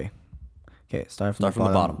 Doi. Okay, start Start from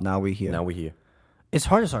the bottom. Now we here. Now we here. It's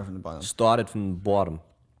hard to start from the bottom. Started from the bottom.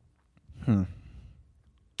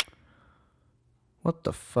 What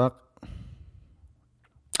the fuck?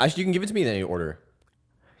 Actually, you can give it to me in any order.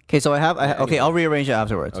 Okay, so okay, I'll rearrange it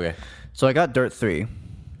afterwards. Okay. So I got Dirt 3.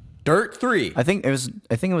 Dirt 3. I think it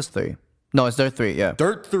was 3. No, it's Dirt 3. Yeah.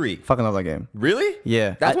 Dirt 3. Fucking love that game. Really?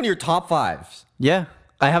 Yeah. That's one of your top 5s. Yeah.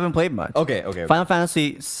 I haven't played much. Okay. Final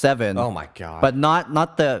Fantasy 7. Oh my god. But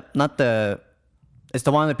not the it's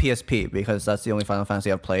the one on the PSP because that's the only Final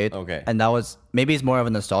Fantasy I've played. Okay. And that was maybe it's more of a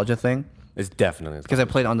nostalgia thing it's definitely because I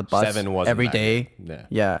played on the bus 7 wasn't every that day. good.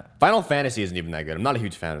 Yeah. Final Fantasy isn't even that good. I'm not a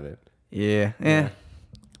huge fan of it. Yeah. Yeah.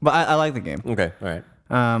 But I like the game. Okay. All right.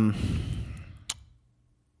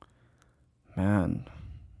 Man.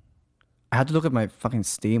 I had to look at my fucking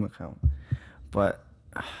Steam account. But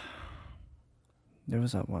there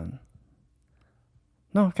was that one.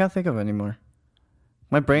 No, I can't think of it anymore.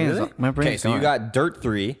 My brain is Okay, so you gone. got Dirt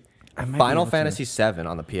 3, I might be Final able to- Fantasy 7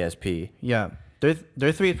 on the PSP. Yeah. Dirt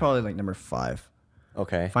 3 is probably like number 5.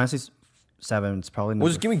 Okay. Final Fantasy 7 is probably number Well,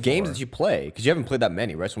 just give me games 4. that you play, because you haven't played that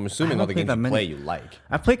many, right? So I'm assuming all the haven't games played you that play many. you like.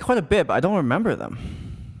 I played quite a bit, but I don't remember them.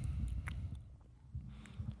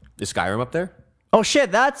 Is Skyrim up there? Oh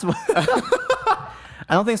shit, that's I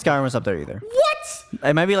don't think Skyrim was up there either. What?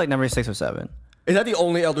 It might be like number 6 or 7. Is that the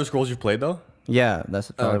only Elder Scrolls you've played, though? Yeah,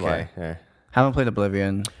 that's probably Okay. why. Yeah. Haven't played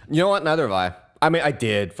Oblivion. You know what? Neither have I. I mean, I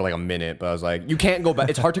did for like a minute, but I was like, you can't go back.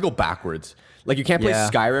 It's hard to go backwards. Like, you can't play Yeah.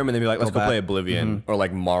 Skyrim and then be like, let's go back. play Oblivion or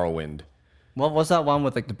like Morrowind. What was that one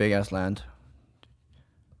with like the big ass land?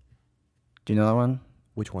 Do you know that one?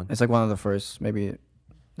 Which one? It's like one of the first, maybe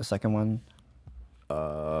the second one.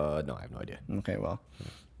 No, I have no idea. Okay, well.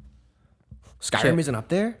 Skyrim Shit. isn't up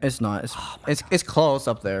there? It's not. It's close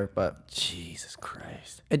up there, but Jesus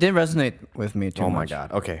Christ. it didn't resonate with me too Oh much. my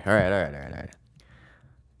god. Okay. All right.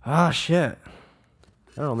 Ah, shit.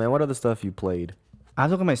 I don't know, man. What other stuff you played? I have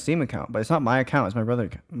to look at my Steam account, but it's not my account. It's my brother's.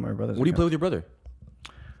 What do you play with your brother?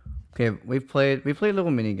 Okay, we played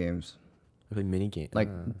little mini games You play mini game.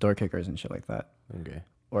 like door kickers and shit like that, Okay.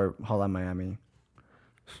 or Hotline Miami.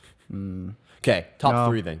 Okay. Top No.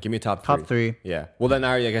 3 then. Give me a top 3. Top 3. Yeah. Well, then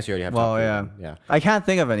I guess you already have Well, top 3. yeah. then. Yeah. I can't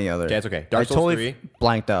think of any other. Okay, it's okay. Dark I Souls totally 3.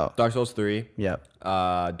 blanked out. Dark Souls 3. Yep.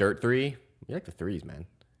 Dirt 3. You like the 3s, man.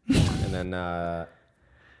 And then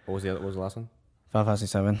what was the last one? Final Fantasy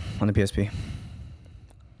 7 on the PSP.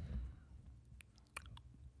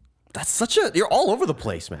 That's such a you're all over the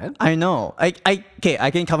place, man. I know. Okay, I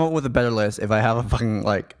can come up with a better list if I have a fucking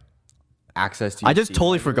like. Access to I your just Steam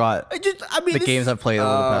totally library. forgot I mean the games I've played over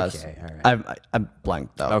the past. Okay, all right. I'm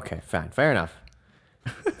blanked out. Okay, fine. Fair enough.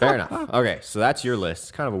 Fair enough. Okay, so that's your list.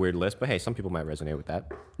 It's kind of a weird list, but hey, some people might resonate with that.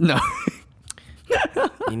 No.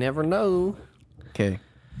 You never know. Okay,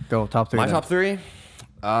 go top 3. My then. top 3.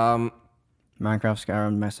 Minecraft,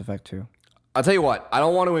 Skyrim, Mass Effect 2. I'll tell you what. I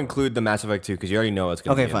don't want to include the Mass Effect 2 because you already know it's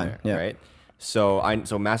gonna Okay, be fine, in there, yeah. right? So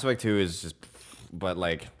Mass Effect 2 is just, but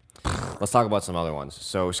like, let's talk about some other ones.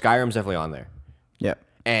 So Skyrim's definitely on there. Yep.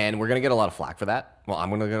 And we're gonna get a lot of flack for that. Well, I'm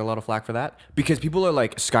gonna get a lot of flack for that because people are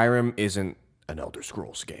like, Skyrim isn't an Elder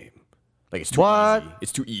Scrolls game. Like it's too What? easy.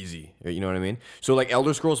 It's too easy. You know what I mean? So like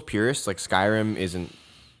Elder Scrolls purists, like Skyrim isn't.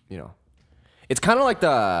 You know, it's kind of like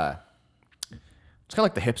the. It's kind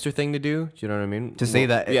of like the hipster thing to do. Do you know what I mean? To say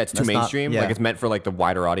that Yeah, it's too that's not- mainstream. yeah. Like it's meant for like the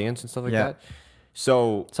wider audience and stuff like Yeah. that.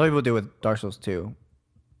 So Some people do with Dark Souls 2,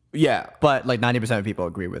 yeah. but like 90% of people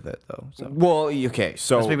agree with it though. So Well, okay.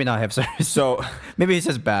 So that's maybe not hipsters. so. Maybe it's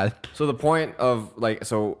just bad. So the point of like,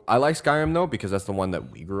 so I like Skyrim though because that's the one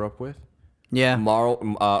that we grew up with. Yeah.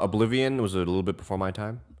 Oblivion was a little bit before my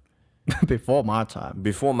time. Before my time.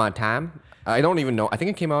 Before my time, I don't even know. I think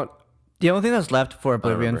it came out The only thing that's left for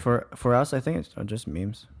Oblivion remember. for us, I think, it's just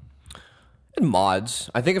memes. in mods.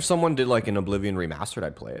 I think if someone did like an Oblivion remastered,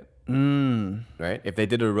 I'd play it. Right? If they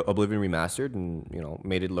did a Oblivion remastered and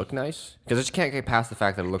made it look nice, because I just can't get past the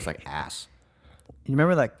fact that it looks like ass. You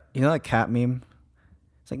remember that? You know that cat meme?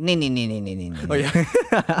 It's like nee nee nee nee nee nee. Oh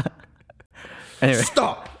yeah. Anyway,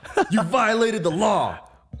 Stop! You violated the law.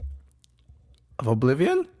 of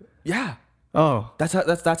Oblivion? Yeah. Oh, That's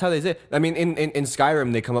how they say it. I mean, in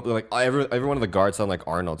Skyrim, they come up with like every one of the guards sound like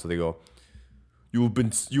Arnold, so they go, "You've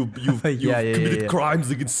Yeah, committed yeah. crimes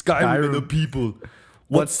against Skyrim and the people.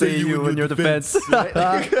 what say you in your defense?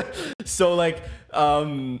 So like,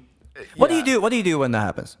 What do you do? What do you do when that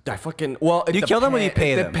happens? I fucking well. You kill them or you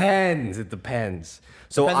pay them? It depends. It depends.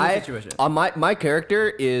 So Depends on the situation. on my character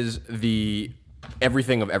is the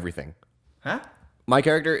everything of everything. Huh? My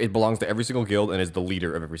character, it belongs to every single guild and is the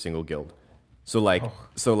leader of every single guild. So like,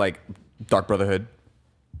 Dark Brotherhood,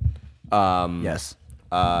 Yes.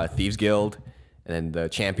 Thieves Guild, and then the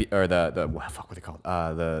champion or the what the fuck were they called?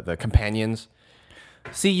 The companions.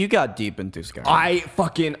 See, you got deep into Skyrim. I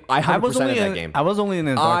 100%ed that game. I was only in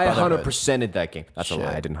the I Dark Brotherhood. 100%ed that game. That's a lie.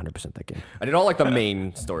 Shit. I didn't 100% that game. I did all like the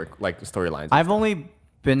main storylines. I've only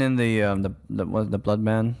been in the Blood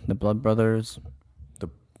Man, the Blood Brothers, the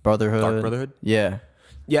Brotherhood. Dark Brotherhood? Yeah.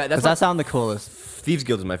 Yeah, Does that's that sound the coolest? Thieves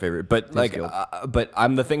Guild is my favorite, but Guild. but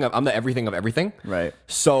I'm the everything of everything. Right.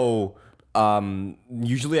 So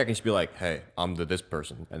usually I can just be like, hey, I'm this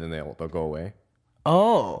person, and then they'll go away.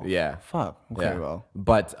 Oh. Yeah. Fuck. Okay, Yeah. well.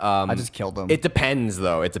 But I just killed them. It depends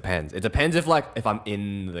though. It depends. It depends if I'm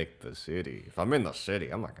in like the city. If I'm in the city,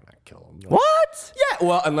 I'm not gonna kill them. What? Yeah.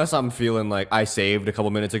 Well, unless I'm feeling like I saved a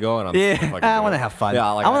couple minutes ago and I'm Yeah. fucking I going. want to have fun. Yeah.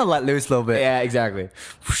 Like I want to let loose a little bit. Yeah, exactly.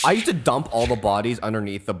 I used to dump all the bodies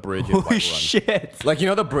underneath the bridge in Holy Whiterun. shit. Like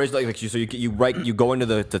the bridge, like so you go into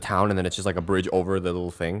the town and then it's just like a bridge over the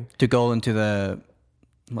little thing. To go into the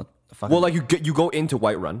what the fuck? Well, like you go into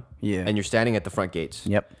Whiterun, Yeah. and you're standing at the front gates.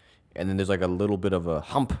 Yep. And then there's like a little bit of a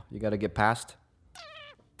hump you gotta get past.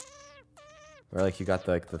 Or like you got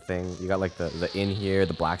the thing, you got like the inn here,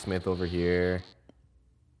 the blacksmith over here.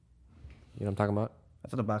 You know what I'm talking about? I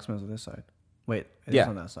thought the blacksmith was on this side. Wait, it's Yeah.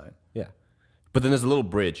 on that side. Yeah. But then there's a little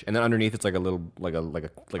bridge, and then underneath it's like a little like a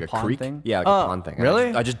pond creek thing? Yeah, like Oh, a pond thing. And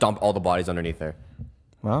really? I just dump all the bodies underneath there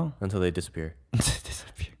Well, until they disappear.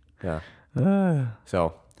 disappear. Yeah.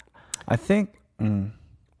 So I think.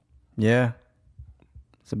 Yeah.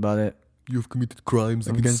 That's about it. you've committed crimes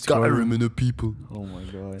against Skyrim and the people. Oh my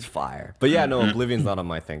god. It's fire. But yeah, no, Oblivion's not on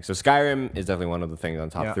my thing. So Skyrim is definitely one of the things on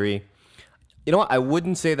top Yeah. 3. You know what? I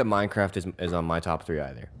wouldn't say that Minecraft is on my top 3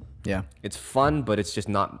 either. Yeah. It's fun, but it's just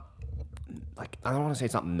not like I don't want to say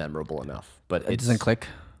it's not memorable enough, but It doesn't click.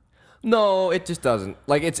 No, it just doesn't.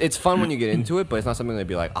 Like it's fun when you get into it, but it's not something that'd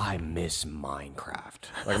be like, I miss Minecraft.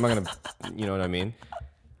 Like I'm not gonna, you know what I mean?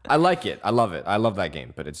 I like it. I love it. I love that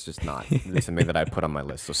game, but it's just not really something that I put on my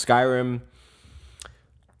list. So Skyrim,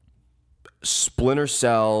 Splinter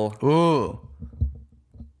Cell. Ooh.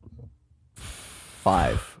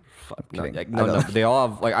 5. No. They all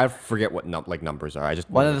have like I forget what numbers are. I just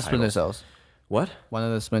One know of the Splinter Cells. What? One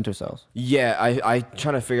of the Splinter Cells. Yeah, I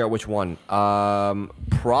trying to figure out which one.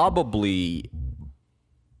 Probably.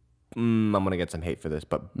 I'm gonna get some hate for this,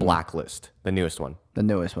 but Blacklist, the newest one. The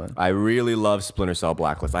newest one. I really love Splinter Cell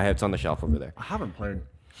Blacklist. It's on the shelf over there. I haven't played.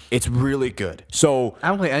 It's really good. So I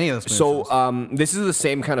haven't played any of the Splinter Cells. This is the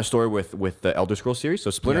same kind of story with the Elder Scrolls series.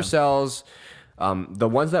 So Splinter Cells, the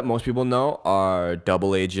ones that most people know are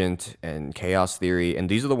Double Agent and Chaos Theory, and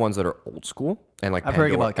these are the ones that are old school and like I've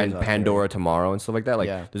heard about Pandora Tomorrow and stuff like that. Like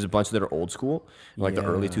Yeah. there's a bunch that are old school, like the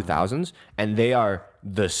early 2000s, and they are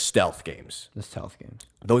the stealth games. The stealth games.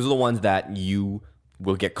 Those are the ones that you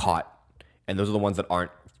will get caught, and those are the ones that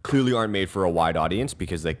clearly aren't made for a wide audience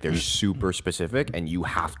because like they're super specific, and you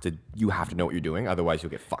have to know what you're doing, otherwise you'll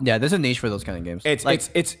get fucked. Yeah, there's a niche for those kind of games. It's like,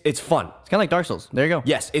 fun. It's kind of like Dark Souls. There you go.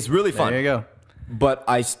 Yes, it's really fun. There you go. But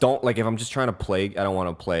I don't like if I'm just trying to play. I don't want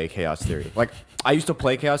to play Chaos Theory. Like I used to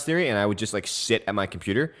play Chaos Theory, and I would just like sit at my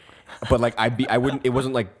computer, but like I wouldn't. It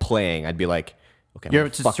wasn't like playing. I'd be like, okay, You're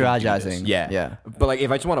just strategizing. Yeah, Yeah. But like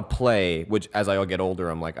if I just want to play, which as I get older,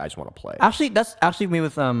 I'm like I just want to play. Actually, that's actually me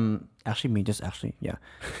with That's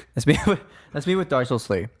me with Dark Souls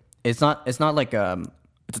 3. It's not like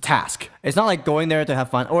It's a task. It's not like going there to have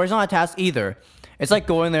fun, or it's not a task either. It's like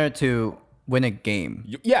going there to win a game.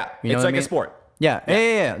 Yeah, You know it's what I like a mean? sport. Yeah.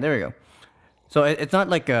 There we go. So it's not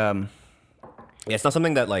like Yeah, it's not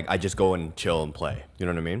something that like I just go and chill and play. You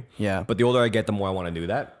know what I mean? Yeah. But the older I get, the more I want to do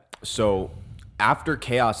that. So after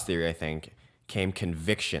Chaos Theory, I think came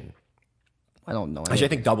Conviction. I don't know. Actually, I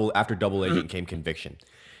think after Double Agent came Conviction,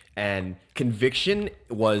 and Conviction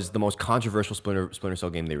was the most controversial Splinter Cell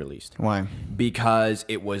game they released. Why? Because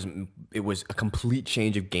it was a complete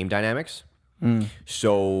change of game dynamics.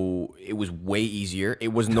 So it was way easier.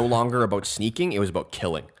 It was no longer about sneaking; it was about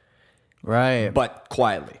killing, Right. but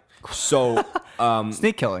quietly. So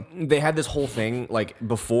Sneak killing. they had this whole thing like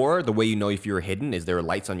before. The way you know if you were hidden is there were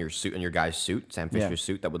lights on your suit, on your guy's suit, Sam Fisher's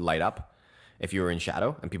suit, that would light up if you were in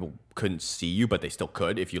shadow, and people couldn't see you, but they still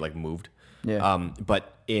could if you like moved. Yeah.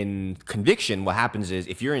 But in Conviction, what happens is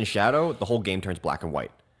if you're in shadow, the whole game turns black and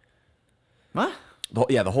white. What?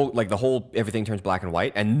 The whole everything turns black and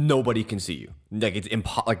white, and nobody can see you. Like it's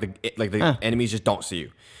the enemies just don't see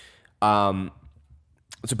you.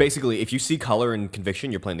 So basically, if you see color in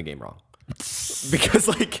Conviction, you're playing the game wrong. Because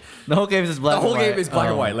like The whole game is black. the whole and white. game is black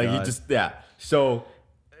and Oh white. my Like you God. just So,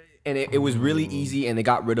 and it was really easy, and they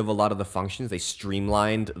got rid of a lot of the functions. They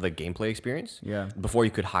streamlined the gameplay experience. Yeah. Before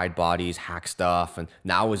you could hide bodies, hack stuff, and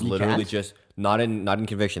now is literally can't? just not in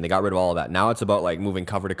Conviction. They got rid of all of that. Now it's about like moving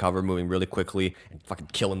cover to cover, moving really quickly, and fucking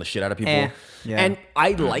killing the shit out of people. Yeah. And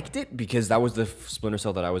I liked it because that was the Splinter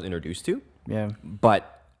Cell that I was introduced to. Yeah.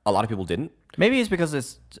 But a lot of people didn't. Maybe it's because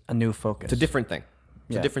it's a new focus. It's a different thing.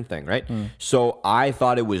 It's Yeah. a different thing, right? So I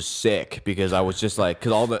thought it was sick because I was just like,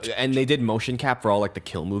 and they did motion cap for all like the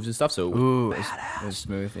kill moves and stuff. So it was Ooh, it's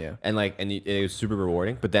smooth. Yeah. and it was super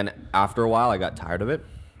rewarding. But then after a while, I got tired of it,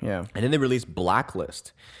 Yeah. and then they released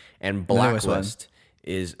Blacklist, and newest one. Blacklist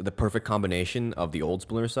is the perfect combination of the old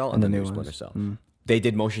Splinter Cell and the new Splinter Cell. They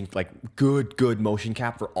did good motion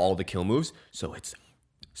cap for all the kill moves, so it's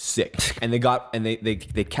sick. And they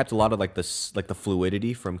kept a lot of like the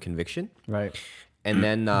fluidity from Conviction, Right. and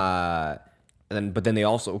then but then they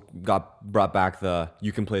also brought back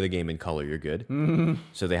you can play the game in color, you're good.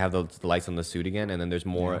 So they have the lights on the suit again, and then there's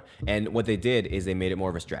more. And what they did is they made it more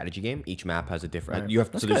of a strategy game. Each map has a different.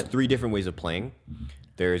 There's 3 different ways of playing.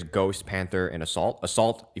 There's Ghost, Panther, and Assault.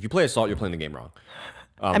 Assault. If you play Assault, you're playing the game wrong.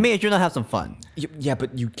 I mean, you're not have some fun. Yeah,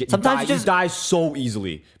 but Sometimes you die so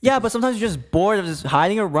easily. Yeah, but sometimes you're just bored of just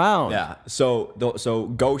hiding around. Yeah. So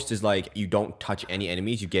Ghost is like you don't touch any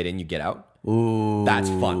enemies. You get in, you get out. Ooh. That's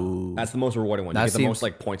fun. That's the most rewarding one. You That get the seems- most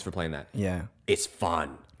like points for playing that. Yeah. It's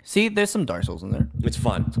fun. See, there's some Dark Souls in there. It's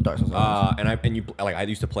fun. Dark Souls. I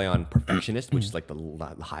used to play on Perfectionist, which is like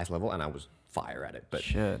the highest level, and I was fire at it. But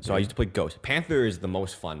Shit, so I used to play Ghost. Panther is the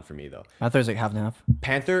most fun for me though. Panther's like half and half.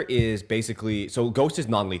 Panther is basically Ghost is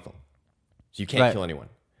non-lethal, so you can't Right. kill anyone.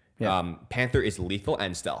 Yeah. Panther is lethal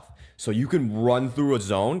and stealth, so you can run through a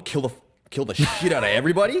zone, kill the shit out of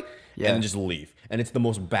everybody, Yeah. and then just leave. And it's the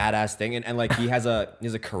most badass thing. And like he has a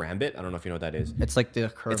karambit. I don't know if you know what that is. It's like the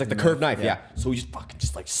curved. It's like the curved knife, yeah. So we just fucking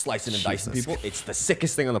just like slicing and dicing people. It's the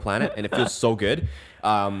sickest thing on the planet, and it feels so good.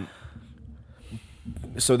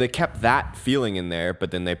 So they kept that feeling in there,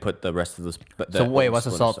 but then they put the rest of this. So wait, what's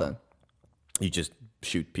assault then? You just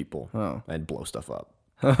shoot people and blow stuff up.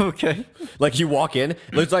 Okay. Like you walk in,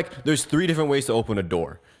 there's 3 different ways to open a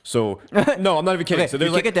door. So no, I'm not even kidding. Okay, So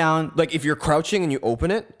there's you kick it down. Like if you're crouching and you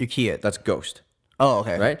open it, You key it. that's ghost, Oh,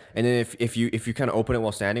 okay. right? And then if you kind of open it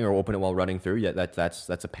while standing or open it while running through, yeah, that's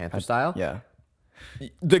a panther style. Yeah.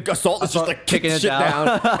 The assault is just like kicking kicking it shit down.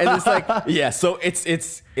 down, and it's like so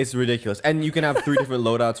it's ridiculous. And you can have 3 different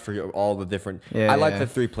loadouts for all the different. Yeah, I like yeah. the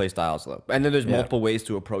 3 play styles though, and then there's multiple ways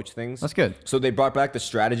to approach things. That's good. So they brought back the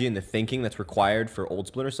strategy and the thinking that's required for old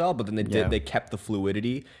Splinter Cell, but then they kept the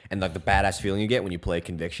fluidity and like the badass feeling you get when you play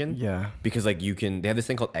Conviction. Yeah. Because like they have this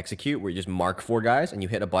thing called Execute where you just mark 4 guys and you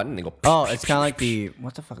hit a button and they go. Oh, it's kind of like the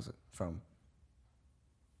what the fuck is it from?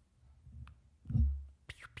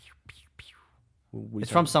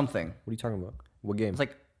 It's from something. What are you talking about? What game? It's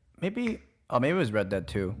like maybe it was Red Dead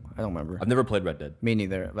 2. I don't remember. I've never played Red Dead. Me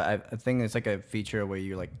neither. But I think it's like a feature where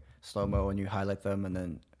you like slow mo and you highlight them and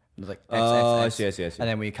then it's like X, I X, X, see. And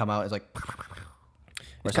then when you come out, it's like.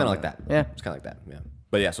 It's kind of like that. Yeah. It's kind of like that. Yeah.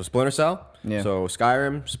 But yeah, so Splinter Cell. Yeah. So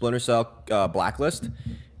Skyrim, Splinter Cell, Blacklist,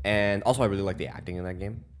 and also I really like the acting in that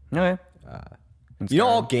game. Okay. You know,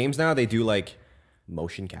 all games now they do like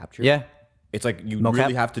motion capture. Yeah. It's like you Mocap?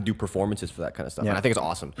 really have to do performances for that kind of stuff. Yeah. And I think it's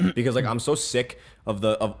awesome because like I'm so sick of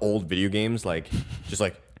old video games like just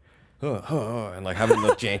like and like having the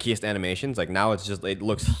jankiest animations. Like now it's just it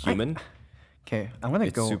looks human. Okay, I'm gonna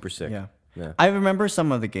It's go. super sick. Yeah. Yeah. I remember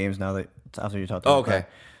some of the games now that after you talked. Oh, about okay. that.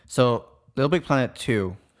 So Little Big Planet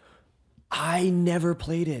 2. I never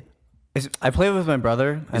played it. I played with my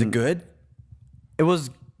brother. Is it good? It was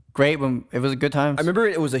great when it was a good time. I remember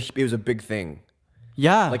it was a big thing.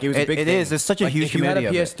 Yeah, Like it was a big It thing. is. It's such a Like, huge if you had a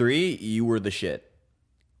community of it. PS3, you were the shit.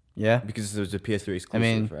 Yeah. Because it was a PS3 exclusive,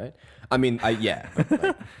 mean- right? I mean, yeah. But,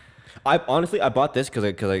 like, I honestly bought this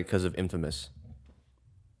because of Infamous,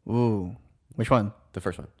 Ooh, which one? the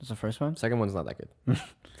first one. Is the first one? Second one's not that good.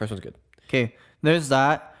 First one's good. Okay, there's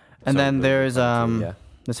that, and So then the there's Planet 2, yeah.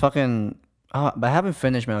 this fucking. But I haven't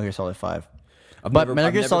finished Metal Gear Solid 5. I've But never, Metal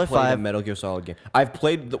I've Gear never Solid played a 5. Metal Gear Solid game. I've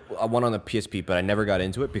played the one on the PSP, but I never got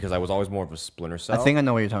into it because I was always more of a Splinter Cell. I think I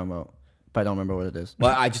know what you're talking about, but I don't remember what it is.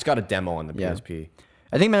 Well, I just got a demo on the Yeah. PSP.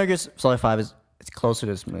 I think Metal Gear Solid 5 is closer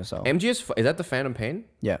to Splinter Cell. MGS is that the Phantom Pain?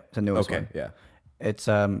 Yeah, it's the newest Okay, one. yeah. It's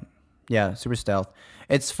yeah, super stealth.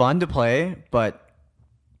 It's fun to play, but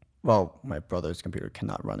well, my brother's computer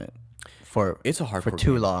cannot run it for It's a hardcore for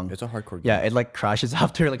too game. long. It's a hardcore game. Yeah, it like crashes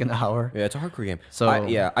after like an hour. Yeah, it's a hardcore game. So-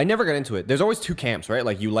 I never got into it. There's always 2 camps, right?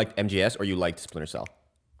 Like you liked MGS or you liked Splinter Cell.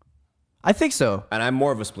 I think so. And I'm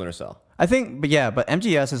more of a Splinter Cell. I think, but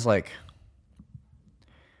MGS is like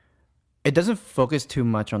it doesn't focus too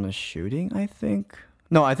much on the shooting. I think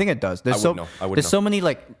no, I think it does. There's wouldn't know. I wouldn't there's know. so many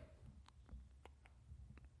like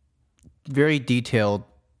very detailed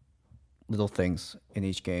little things in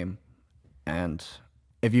each game, and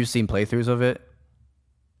if you've seen playthroughs of it,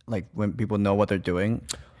 like when people know what they're doing,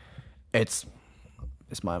 it's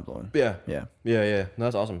mind blowing. Yeah. Yeah. Yeah. No,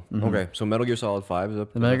 that's awesome. Okay, so Metal Gear Solid 5 is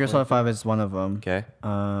up. The Metal Gear Solid 5 is one of them. Okay.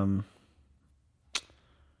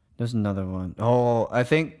 There's another one. Oh, I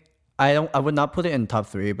think I would not put it in top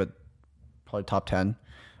 3, but probably top 10.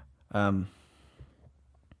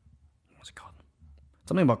 What's it called?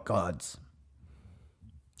 Something about gods.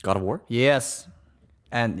 God of War? Yes,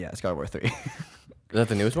 and yeah, it's God of War 3. Is that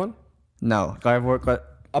the newest one? No, God of War.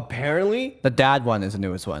 Apparently. The dad one is the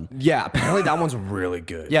newest one. Yeah, apparently that one's really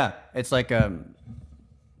good. Yeah, it's like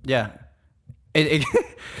yeah, it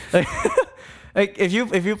like if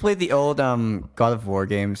you played the old God of War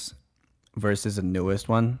games versus the newest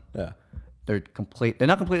one, Yeah. they're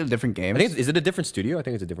not completely different games. I think is it a different studio? I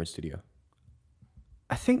think it's a different studio.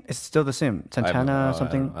 I think it's still the same. Santana know.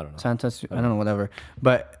 something. I don't know. Santa. I don't know. Whatever.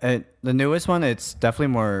 But the newest one, it's definitely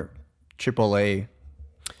more AAA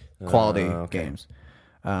quality okay. games.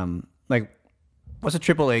 Like, what's a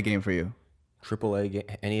AAA game for you? AAA game,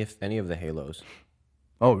 any of the Halos.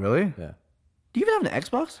 Oh, really? Yeah. Do you even have an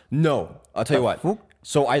Xbox? No, I'll tell you what. fuck?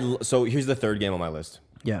 So here's the third game on my list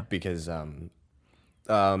Yeah. because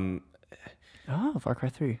Oh, Far Cry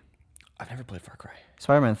 3. I've never played Far Cry.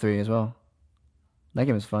 Spider-Man 3 as well. That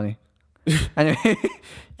game is funny. Anyway.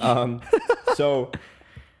 So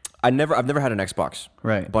I've never had an Xbox.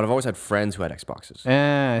 Right. But I've always had friends who had Xboxes.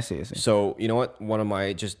 I see. So you know what? One of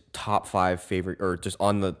my just top 5 favorite, or just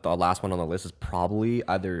on the last one on the list, is probably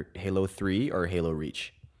either Halo 3 or Halo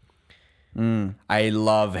Reach. I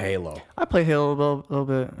love Halo. I played Halo a little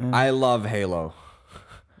bit. Yeah. I love Halo.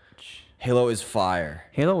 Halo is fire.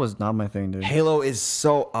 Halo was not my thing, dude. Halo is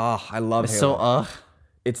so I love It's Halo. so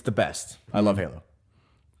It's the best. I love Halo.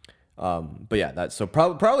 But yeah, that's so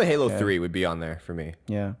probably Halo 3 would be on there for me.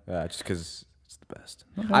 Yeah. Just because it's the best.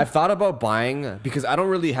 I've thought about buying because I don't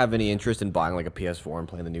really have any interest in buying like a PS4 and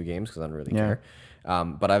playing the new games because I don't really care.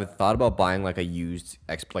 But I've thought about buying like a used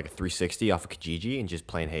like a 360 off of Kijiji and just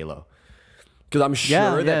playing Halo. Because I'm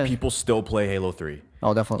sure that people still play Halo 3.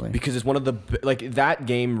 Oh, definitely. Because it's one of the like that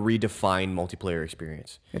game redefined multiplayer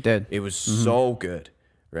experience. It did. It was so good,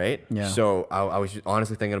 right? Yeah. So I was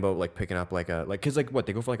honestly thinking about like picking up like a because like what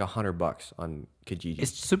they go for like $100 on Kijiji.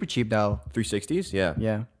 It's super cheap now. 360s, yeah.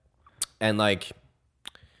 Yeah. And like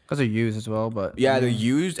because they're used as well, but they're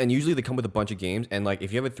used and usually they come with a bunch of games. And like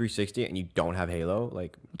if you have a 360 and you don't have Halo,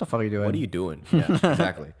 like what the fuck are you doing? what are you doing? Yeah,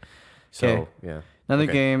 exactly. So yeah. Another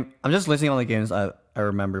game. I'm just listing all the games I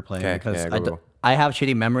remember playing because I have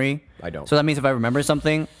shitty memory. I don't. So that means if I remember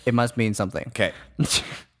something, it must mean something. Okay.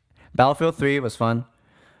 Battlefield 3 was fun.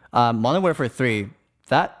 Modern Warfare 3.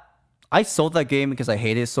 I sold that game because I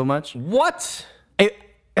hated it so much. What?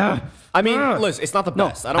 I mean, listen, it's not the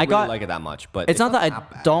best. I don't really like it that much, but it's not that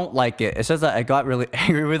I don't like it. It's just that I got really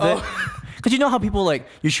angry with it. Because you know how people like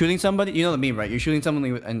you're shooting somebody, you know the meme, right? You're shooting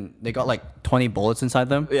somebody and they got like 20 bullets inside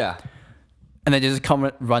them. Yeah. And they just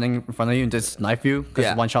come running in front of you and just knife you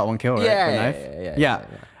because one shot, one kill, right? Yeah.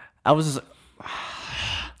 I was just,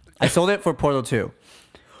 I sold it for Portal 2.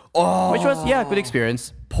 Oh. Which was, good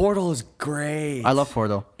experience. Portal is great. I love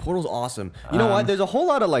Portal. Portal's awesome. You know what? There's a whole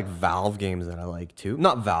lot of like Valve games that I like too.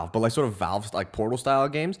 Not Valve, but like sort of Valve like Portal style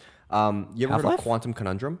games. You ever heard of Quantum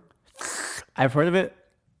Conundrum? I've heard of it.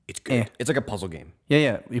 It's good. It's like a puzzle game.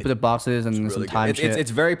 Yeah. You put the boxes and really some time shit.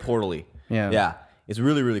 It's very Portal-y. Yeah. It's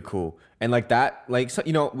really, really cool. And like that, like, so,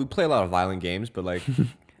 you know, we play a lot of violent games, but like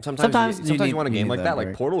sometimes you want a game like that.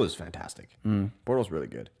 Like Portal is fantastic. Portal's really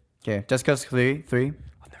good. Okay. Just Cause 3?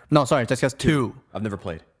 No, sorry. Just Cause 2. I've never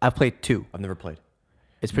played. I've played 2. I've never played.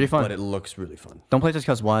 It's pretty fun. But it looks really fun. Don't play Just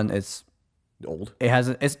Cause 1. It's old.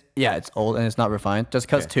 It's old and it's not refined. Just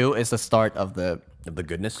Cause 2 is the start of the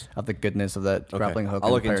goodness of that grappling hook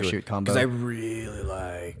and parachute combo. Because I really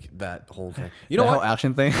like that whole thing. You know what? Whole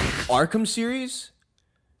action thing. Arkham series.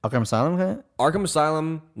 Arkham Asylum. Okay? Arkham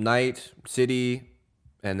Asylum, Night City,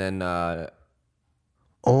 and then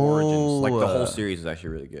Origins. Like the whole series is actually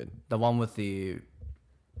really good. The one with the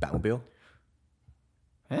Batmobile.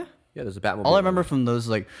 Yeah. Yeah, there's a Batmobile. All I remember from those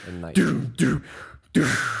like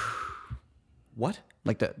what?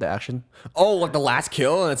 Like the action. Oh, like the last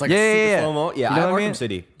kill and it's like super slow mo. Yeah, you know I have Arkham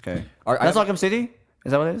City. Okay. That's Arkham City?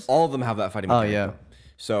 Is that what it is? All of them have that fighting mechanic. Oh yeah.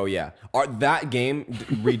 So yeah, that game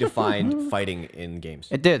redefined fighting in games.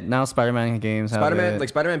 It did. Now Spider-Man games have Spider-Man on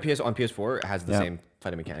PS4 has the same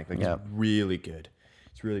fighting mechanic. Like it's really good.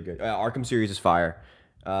 It's really good. Arkham series is fire.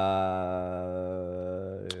 I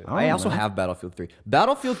also have Battlefield 3.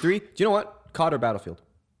 Battlefield 3. Do you know what? COD or Battlefield?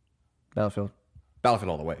 Battlefield.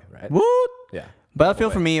 Battlefield all the way, right? Woot! Yeah.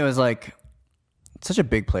 Battlefield for me was like such a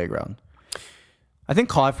big playground. I think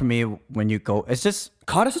COD for me when you go, it's just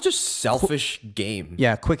COD is such a selfish game.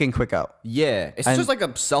 Yeah, quick in, quick out. Yeah, it's just like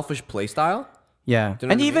a selfish play style. Yeah,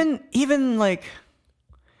 and even like,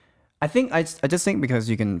 I think I just think because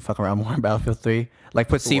you can fuck around more in Battlefield 3, like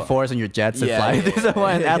put C4s in your jets and fly through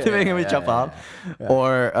someone and activate them and jump off,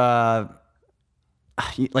 or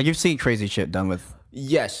like you've seen crazy shit done with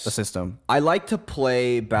the system. I like to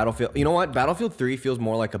play Battlefield. You know what? Battlefield 3 feels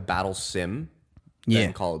more like a battle sim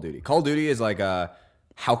than Call of Duty. Call of Duty is like a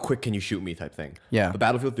how quick can you shoot me type thing. Yeah. But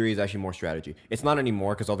Battlefield 3 is actually more strategy. It's not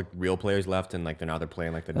anymore because all the real players left and like they're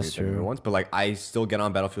playing like the new ones. But like I still get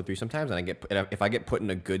on Battlefield 3 sometimes and if I get put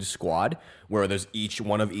in a good squad where there's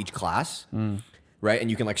one of each class, right?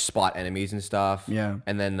 And you can like spot enemies and stuff. Yeah.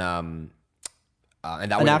 And then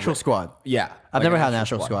and that an actual squad. Yeah. I've never had an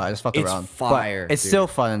actual squad. I just fucked around. It's fire. It's still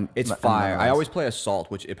fun. It's fire. I always play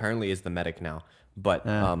Assault, which apparently is the medic now. But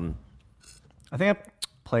I think I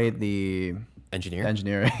played the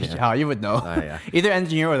Engineer. How you would know. Either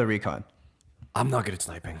engineer or the recon. I'm not good at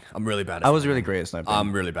sniping. I'm really bad at sniping. I was really great at sniping.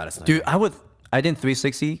 I'm really bad at sniping. Dude, I did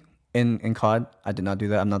 360 in COD. I did not do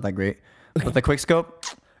that. I'm not that great. But the quick scope.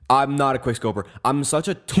 I'm not a quick scoper. I'm such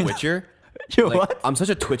a twitcher. What? I'm such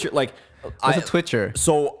a twitcher. Like What's a twitcher?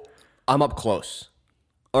 So I'm up close.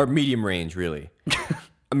 Or medium range, really.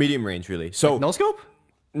 A medium range, really. So like no scope?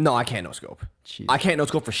 No, I can't no scope. Jeez. I can't no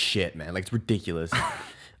scope for shit, man. Like it's ridiculous.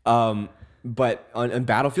 But on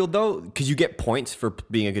Battlefield though, because you get points for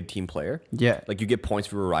being a good team player. Yeah. Like you get points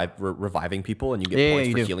for reviving people, and you get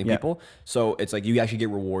points for healing people. So it's like you actually get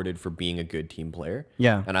rewarded for being a good team player.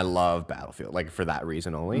 Yeah. And I love Battlefield, like for that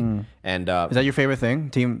reason only. And is that your favorite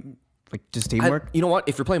thing? Just teamwork? You know what?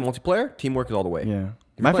 If you're playing multiplayer, teamwork is all the way. Yeah.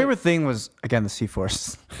 My favorite thing was again the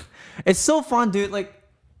C4s. It's so fun, dude. Like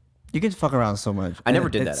You can fuck around so much. I never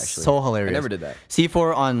did that, It's actually. so hilarious. I never did that.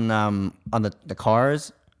 C4 on the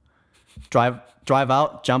cars, drive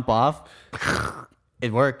out, jump off.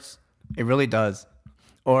 It works. It really does.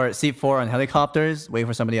 Or C4 on helicopters, wait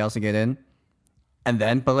for somebody else to get in, and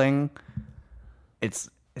then bling. It's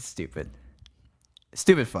stupid.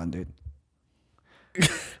 Stupid fun, dude.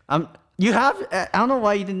 You have. I don't know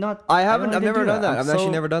why you did not. I haven't. I've didn't never do done that. I've I'm actually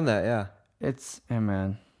so- never done that. Yeah. It's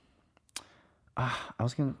man. I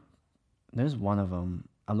was gonna. There's one of them.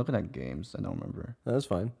 I'm looking at games. I don't remember. That's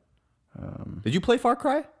fine. Did you play Far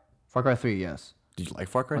Cry? Far Cry 3, yes. Did you like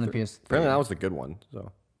Far Cry? On the 3? PS3. Apparently that was the good one.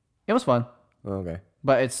 So. It was fun, Okay.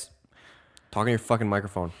 but it's. Talking to your fucking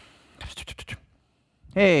microphone.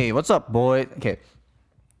 Hey, what's up, boy? Okay.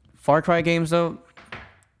 Far Cry games though.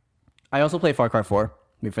 I also played Far Cry 4.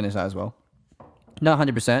 We finished that as well. Not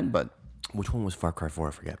 100%, but Which one was Far Cry 4?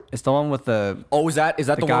 I forget. it's the one with the. Oh, is that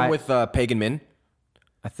the guy- one with Pagan Min?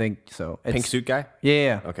 I think so. It's, Pink suit guy?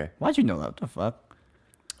 Yeah. Okay. Why'd you know that? What the fuck?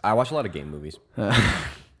 I watch a lot of game movies.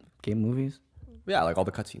 Game movies? Yeah, like all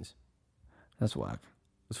the cutscenes. That's whack.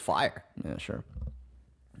 It's fire. Yeah, sure.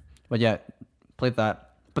 But yeah, played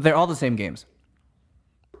that. But they're all the same games.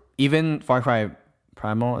 Even Far Cry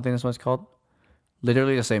Primal, I think that's what it's called.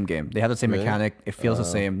 Literally the same game. They have the same Really? mechanic. It feels the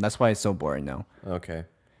same. That's why it's so boring now. Okay.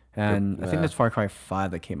 And I Yeah. think there's Far Cry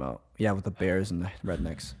 5 that came out. Yeah, with the bears and the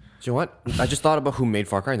rednecks. Do you know what? I just thought about who made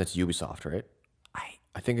Far Cry, and that's Ubisoft, right?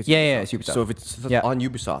 I think it's Yeah, it's Ubisoft. So if it's Yeah. on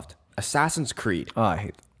Ubisoft, Assassin's Creed. Oh, I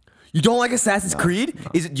hate You don't like Assassin's Creed?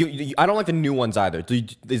 Is it? I don't like the new ones either.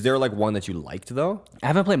 Is there like one that you liked though? I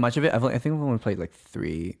haven't played much of it. I think I've only played like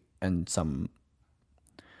 3 and some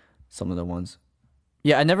of the ones.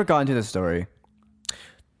 Yeah, I never got into the story.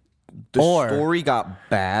 The Or- story got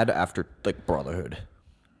bad after like Brotherhood.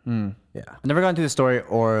 Yeah. I never got into the story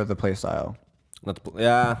or the play style.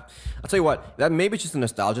 Yeah. I'll tell you what. That maybe it's just a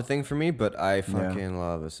nostalgia thing for me, but I fucking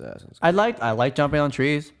love Assassin's Creed. I like jumping on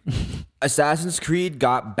trees. Assassin's Creed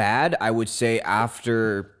got bad, I would say,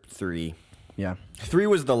 after 3. Yeah. 3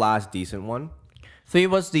 was the last decent one. 3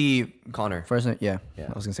 was the Connor. first. Yeah. Yeah.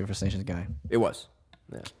 I was gonna say First Nations guy. It was.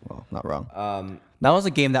 Yeah. Well, not wrong. That was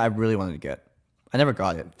a game that I really wanted to get. I never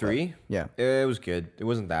got it. 3? Yeah. It was good. It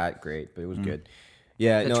wasn't that great, but it was good.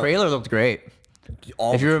 Yeah. The trailer looked great.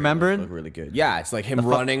 all if the you trailers remembered- look really good. Yeah, it's like him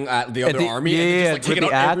running at the other the- army yeah, and yeah, just like with taking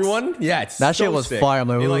the out axe. everyone. Yeah, it's That so shit was sick. fire. I'm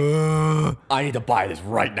like, You're like, I need to buy this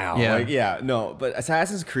right now. Yeah. Like, yeah, no, but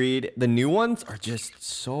Assassin's Creed, the new ones are just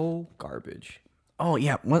so garbage. oh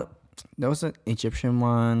yeah, what? There was an Egyptian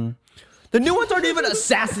one. The new ones aren't even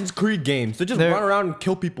Assassin's Creed games. They're just They're- run around and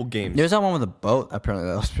kill people games. There's that one with a boat. Apparently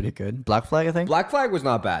that was pretty good. Black Flag, I think. Black Flag was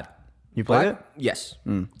not bad. You played it? Yes.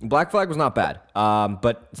 Black Flag was not bad.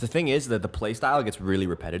 But the thing is that the play style gets really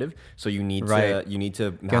repetitive. So you need Right. to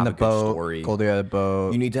Get in have the a good boat. story. Go to the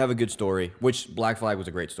boat. You need to have a good story, which Black Flag was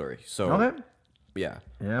a great story. So Okay. yeah.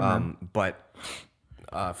 Yeah, man. But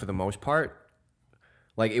for the most part,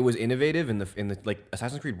 like it was innovative in the like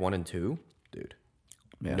Assassin's Creed 1 and 2, dude.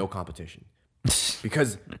 Yeah. No competition.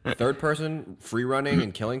 Because third person free running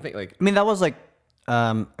and killing things like I mean, that was like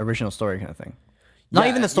original story kind of thing. Not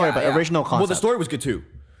even the story, but original concept. Well, the story was good too.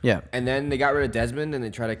 Yeah. And then they got rid of Desmond and they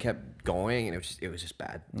tried to kept going and it was just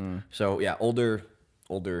bad. So yeah, older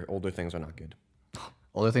things are not good.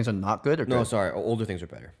 Older things are not good or No, good? sorry, older things are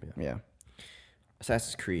better. Yeah. Yeah.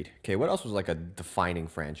 Assassin's Creed. Okay, what else was like a defining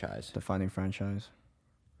franchise? Defining franchise.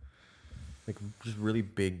 Like just really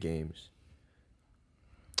big games.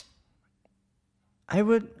 I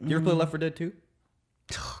would. You ever play Left 4 Dead 2?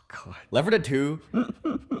 Oh God. Left 4 Dead 2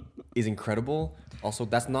 is incredible. Also,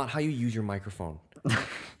 that's not how you use your microphone.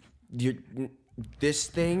 This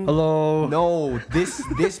thing. Hello. No,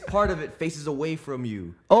 this part of it faces away from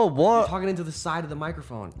you. Oh, You're what? talking into the side of the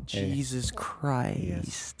microphone. Jesus Christ.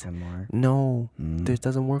 Yes. 10 more. No, this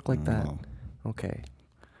doesn't work like that. No. Okay.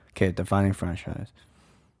 Okay, defining franchise.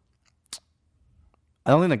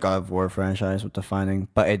 I don't think the God of War franchise was defining,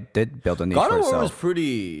 but it did build a niche God for of War itself. was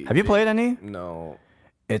pretty. Have you played any? No.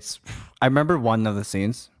 It's. I remember one of the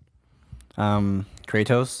scenes.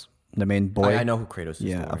 Kratos, the main boy. I know who Kratos is.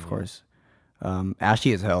 Yeah, don't of worry. course.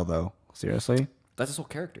 Ashy as hell though. Seriously, That's his whole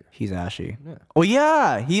character. he's ashy. Yeah. Oh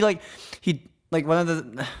yeah, he like one of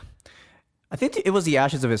the. I think it was the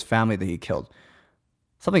ashes of his family that he killed.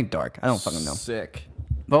 Something dark. I don't fucking know. Sick.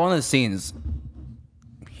 But one of the scenes,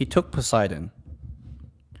 he took Poseidon,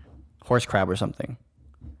 horse crab or something.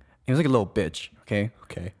 He was like a little bitch. Okay.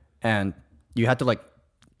 Okay. And you had to like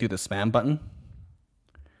do the spam button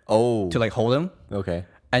Oh. to like hold him, Okay.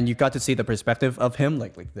 and you got to see the perspective of him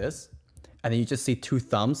like this, and then you just see 2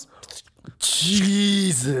 thumbs.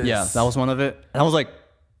 Jesus. Yeah, that was one of it. And I was like,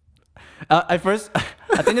 at first,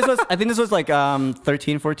 I I think this was like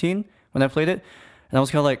 13, 14 when I played it, and I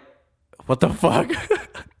was kind of like, what the fuck?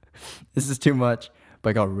 This is too much. But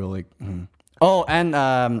I got really. Oh,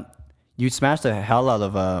 and you smashed the hell out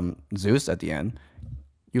of Zeus at the end.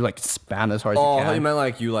 You like spam as hard as you can. Oh, you meant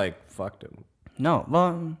like you like fucked him. No,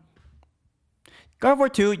 well, God of War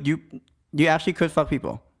 2, you actually could fuck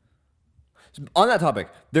people. On that topic,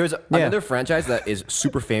 there's another franchise that is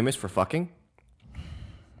super famous for fucking.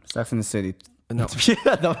 Sex in the City. No.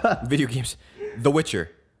 Yeah, no. Video games. The Witcher.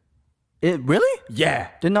 It really? Yeah.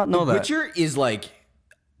 Did not know The that. Witcher is like,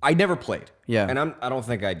 I never played. Yeah. And I don't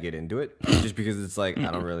think I'd get into it just because it's like, I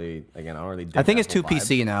don't really dig I think it's that too whole vibe.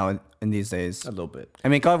 PC now in these days. A little bit. I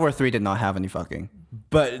mean, God of War 3 did not have any fucking.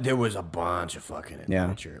 But there was a bunch of fucking in Yeah. The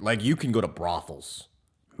Witcher. Like, you can go to brothels.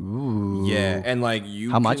 Ooh. Yeah. And like,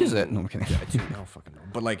 you How much is it? No, I'm kidding. Yeah, dude, I don't fucking know.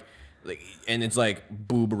 But like, and it's like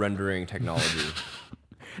boob rendering technology.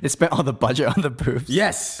 They spent all the budget on the boobs.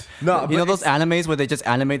 Yes. No, You know those animes where they just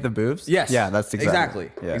animate the boobs? Yes. Yeah, that's exactly.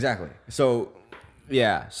 Yeah. Exactly. So,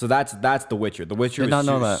 yeah. So that's The Witcher. The Witcher Did not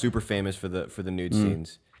know is that. super famous for the nude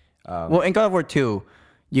scenes. Well, in God of War 2,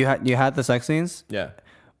 you had the sex scenes, Yeah.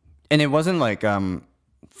 and it wasn't like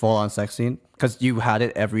full on sex scene because you had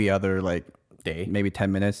it every other like Day. maybe 10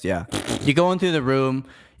 minutes. Yeah. You go into the room,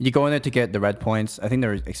 you go in there to get the red points. I think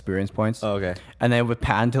they're experience points. Oh, okay. And then it would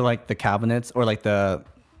pan to like the cabinets or like the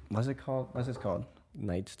what's it called? What's it called?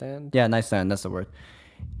 Nightstand. Yeah, nightstand. That's the word.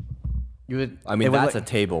 You would. I mean, it would, that's like- a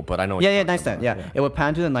table, but I know. What Yeah, you're yeah, talking nightstand. about. Yeah. It would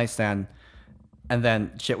pan to the nightstand, and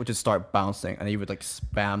then shit would just start bouncing, and then you would like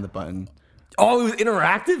spam the button. Oh, it was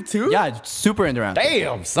interactive too. Yeah, it's super interactive.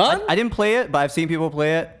 Damn, son. I didn't play it, but I've seen people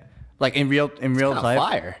play it, like in real kinda life.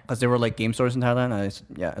 fire. Because there were like game stores in Thailand.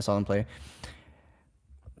 I saw them play.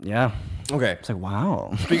 Yeah, Okay. it's like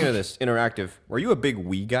wow. Speaking of this, interactive. Were you a big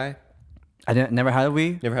Wii guy? Never had a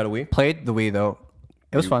Wii. Never had a Wii. Played the Wii though.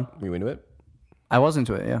 It was fun. Were you into it? I was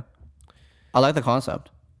into it. Yeah, I like the concept.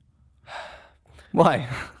 Why?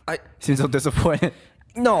 I Seems so disappointed.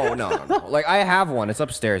 no. Like I have one. It's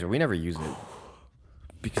upstairs, but we never use it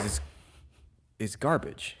because it's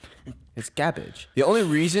garbage. It's garbage. The only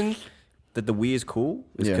reason that the Wii is cool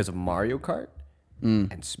is Yeah. because of Mario Kart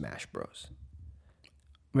and Smash Bros.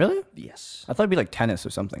 Really? Yes. I thought it'd be like tennis or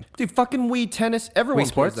something. Dude, fucking Wii Tennis. Everyone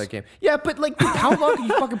Wii plays Sports? that game. Yeah, but like, dude, how long can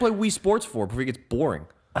you fucking play Wii Sports for before it gets boring?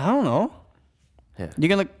 I don't know. Yeah. You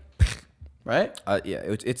can like, right? Yeah,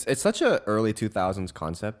 it's such a early 2000s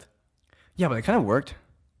concept. Yeah, but it kind of worked.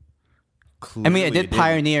 I Clearly mean, it did didn't.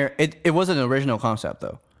 pioneer. It was an original concept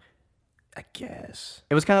though. I guess.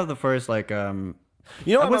 It was kind of the first like You know,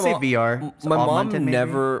 I what, would my say mom- VR. It's My augmented, mom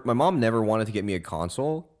maybe? my mom never wanted to get me a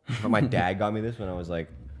console. But my dad got me this when I was like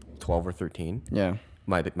 12 or 13. Yeah.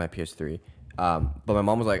 My PS3. But my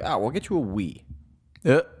mom was like, "Oh, we'll get you a Wii."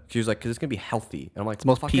 She was like, "Cause it's gonna be healthy." And I'm like, "It's the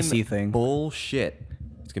most PC thing." Bullshit.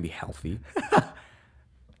 It's gonna be healthy."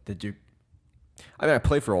 Did you? I mean, I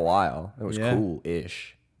played for a while. It was Yeah.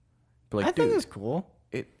 cool-ish. But like, I think dude, it's cool.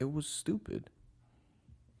 it was stupid.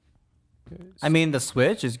 I mean, the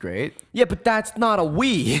Switch is great. Yeah, but that's not a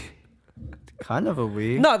Wii. Kind of a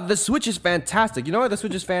Wii. No, the Switch is fantastic. You know why the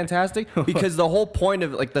Switch is fantastic? Because the whole point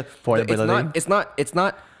of like the Portability? it's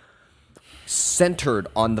not centered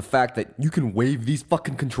on the fact that you can wave these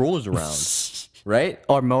fucking controllers around, right?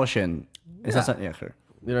 Or motion. Is Yeah. that something? Yeah, sure.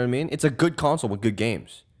 You know what I mean? It's a good console with good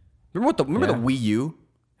games. Remember the Wii U?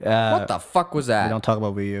 What the fuck was We that? don't talk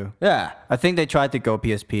about Wii U. Yeah. I think they tried to go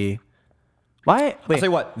PSP. Why? I'll Wait. tell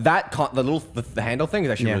you what, the handle thing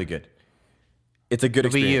is actually Yeah. really good. It's a good The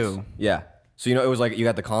Wii experience. U. Yeah. So you know, it was like you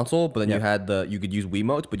got the console, but then Yeah. you had you could use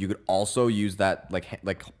Wiimotes, but you could also use that like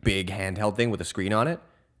big handheld thing with a screen on it.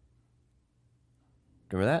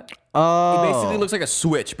 Remember that? Oh. It basically looks like a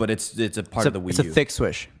Switch, but it's a part of the Wii It's U. a thick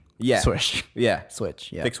Swish. Yeah. Swish. Yeah.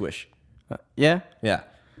 Switch. Yeah. Thick Swish. Yeah. Yeah.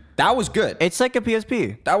 That was good. It's like a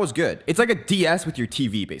PSP. That was good. It's like a DS with your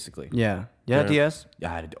TV, basically. Yeah. Yeah. DS.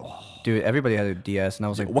 Yeah. I had oh. Dude, everybody had a DS, and I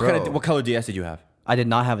was like, What color DS did you have? I did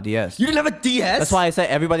not have a DS. You didn't have a DS? That's why I said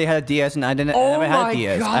everybody had a DS, and I didn't. I Oh never had my a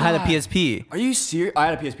DS. I had a God. PSP. Are you serious? I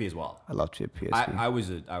had a PSP as well. I loved PSP. I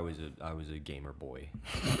was a gamer boy.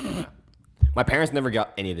 My parents never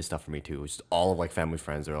got any of this stuff for me too. It was just all of like family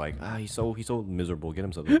friends. They're like, he's so miserable. Get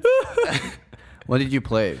him something. What did you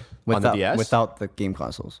play the DS? without the game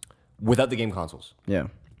consoles? Without the game consoles. Yeah,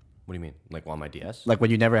 What do you mean? Like on my DS? like when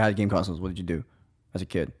you never had game consoles, what did you do as a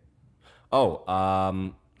kid? Oh,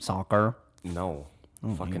 Soccer. no,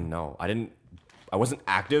 fucking no. I wasn't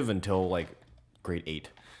active until like grade 8.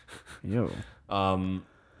 Yo.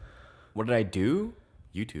 What did I do?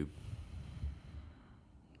 YouTube.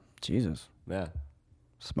 Jesus. Yeah.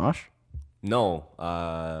 Smosh. No.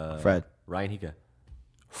 Fred. Ryan Hika.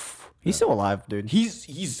 He's still alive, dude.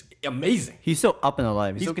 He's amazing. He's still up and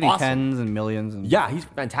alive. He's still getting awesome. tens and millions. And Yeah, he's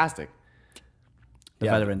fantastic. the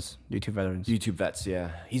veterans, YouTube veterans. YouTube vets, yeah.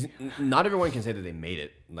 Not everyone can say that they made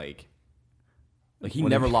it. Like he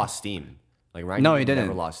never lost steam. Like Ryan No, he didn't.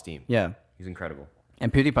 never lost steam. Yeah, He's incredible.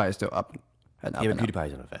 and PewDiePie is still up and up. Yeah, and but up.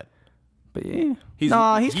 PewDiePie's not a vet. But yeah, He's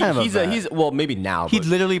kind of a vet. he's well maybe now. He But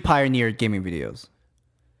literally pioneered gaming videos.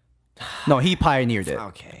 No, he pioneered it.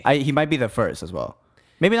 Okay. He might be the first as well.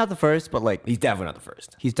 Maybe not the first, but like he's definitely not the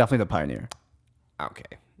first. he's definitely the pioneer.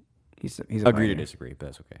 Okay. He's a Agree to pioneer. disagree, but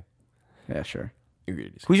that's okay. Yeah, sure. Agree to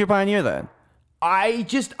disagree. Who's your pioneer then? I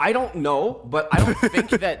don't know, but I don't think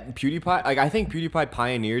that PewDiePie. Like I think PewDiePie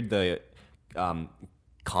pioneered the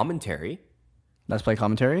commentary. Let's play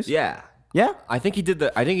commentaries. Yeah. Yeah. I think he did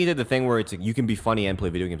the thing where it's like you can be funny and play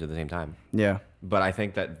video games at the same time. Yeah. But I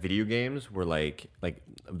think that video games were like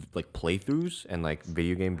playthroughs and like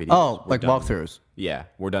video game videos. Oh, were like done- walkthroughs. Yeah,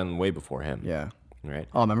 we're done way before him. Yeah. Right.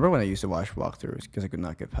 Oh, remember when I used to watch walkthroughs because I could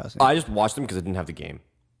not get past it? I just watched them because I didn't have the game.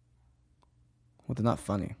 Well, they're not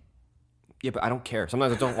funny. Yeah, but I don't care.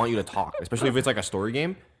 Sometimes I don't want you to talk, especially if it's like a story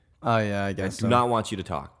game. Oh yeah, I guess Do so. not want you to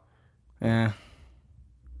talk. Yeah.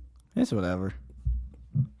 It's whatever.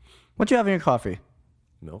 What you have in your coffee?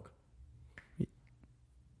 Milk.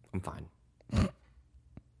 I'm fine.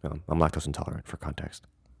 No, I'm lactose intolerant for context.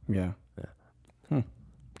 Yeah.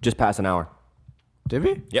 Just past an hour. Did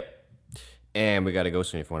we? Yep. And we got to go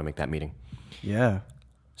soon if you want to make that meeting. Yeah.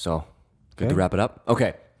 So, good to Okay. wrap it up.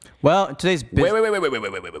 Okay. Well, today's Wait.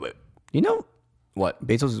 Wait. You know, What?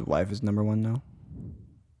 Bezos' wife is number one now.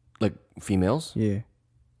 Like females? Yeah.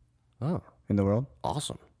 Oh, In the world.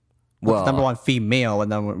 awesome. Well, number one female, and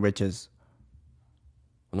number one richest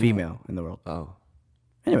female in the world. Oh,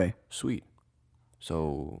 Anyway, sweet.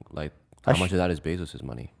 So, like, how much of that is Bezos'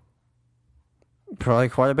 money? probably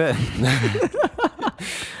quite a bit.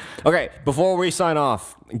 Okay, before we sign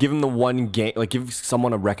off, give him the one game. Like, give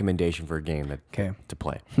someone a recommendation for a game that Okay. to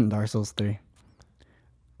play. Dark Souls 3.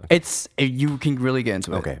 You can really get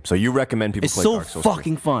into it. Okay, so you recommend people It's play so Dark Souls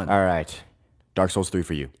fucking 3. fun. All right, Dark Souls 3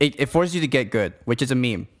 for you. It forces you to get good, which is a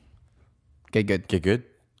meme. Get good. Get good.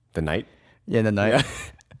 The night. Yeah, in the night.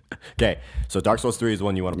 Okay, so Dark Souls 3 is the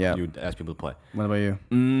one you want to Yeah. you ask people to play. What about you?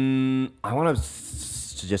 I want to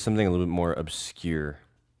suggest something a little bit more obscure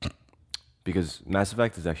because Mass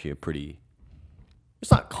Effect is actually a pretty.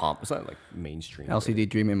 It's not like mainstream. LCD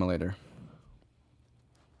Dream Emulator.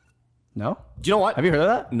 No? Do you know what? Have you heard of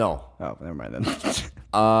that? No. Oh, never mind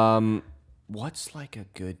then. What's like a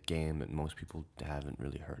good game that most people haven't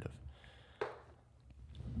really heard of?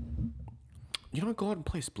 You don't go out and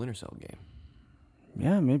play a Splinter Cell game.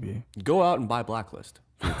 Yeah, maybe. Go out and buy Blacklist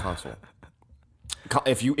for your console.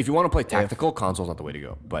 If you want to play tactical, console's not the way to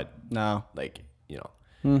go. But No. like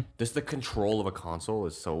just the control of a console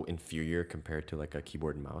is so inferior compared to like a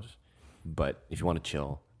keyboard and mouse. But if you want to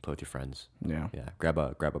chill, play with your friends. Yeah. Yeah, grab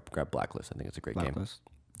Blacklist. I think it's a great game. Blacklist.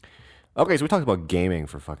 Okay, so we talked about gaming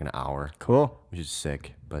for fucking an hour, Cool. which is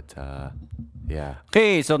sick. But yeah,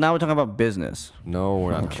 Okay, so now we're talking about business. no,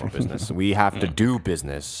 we're not talking about business. We have to do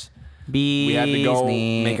business. We have to go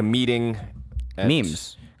make a meeting. At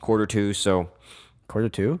Memes. 1:45. So Quarter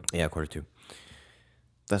two? yeah, 1:45.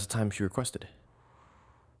 That's the time she requested.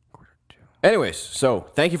 1:45. Anyways, so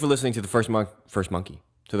thank you for listening to the first monkey.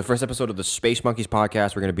 To the first episode of the Space Monkeys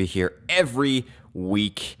podcast. We're gonna be here every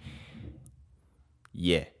week.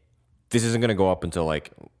 Yeah. This isn't gonna go up until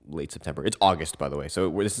like late September. It's August, by the way. So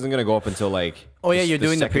this isn't gonna go up until like. Oh, yeah, you're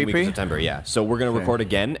doing the second week of pre-pre? September. Yeah. So we're gonna record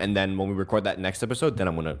again, and then when we record that next episode, then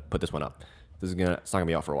I'm gonna put this one up. It's not gonna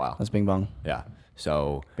be out for a while. That's Bing Bong. Yeah.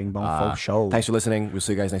 So Bing Bong Folk Show. Thanks for listening. We'll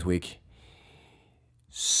see you guys next week.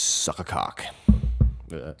 Suck a cock.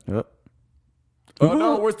 Yep. Oh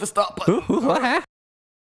no, where's the stop button?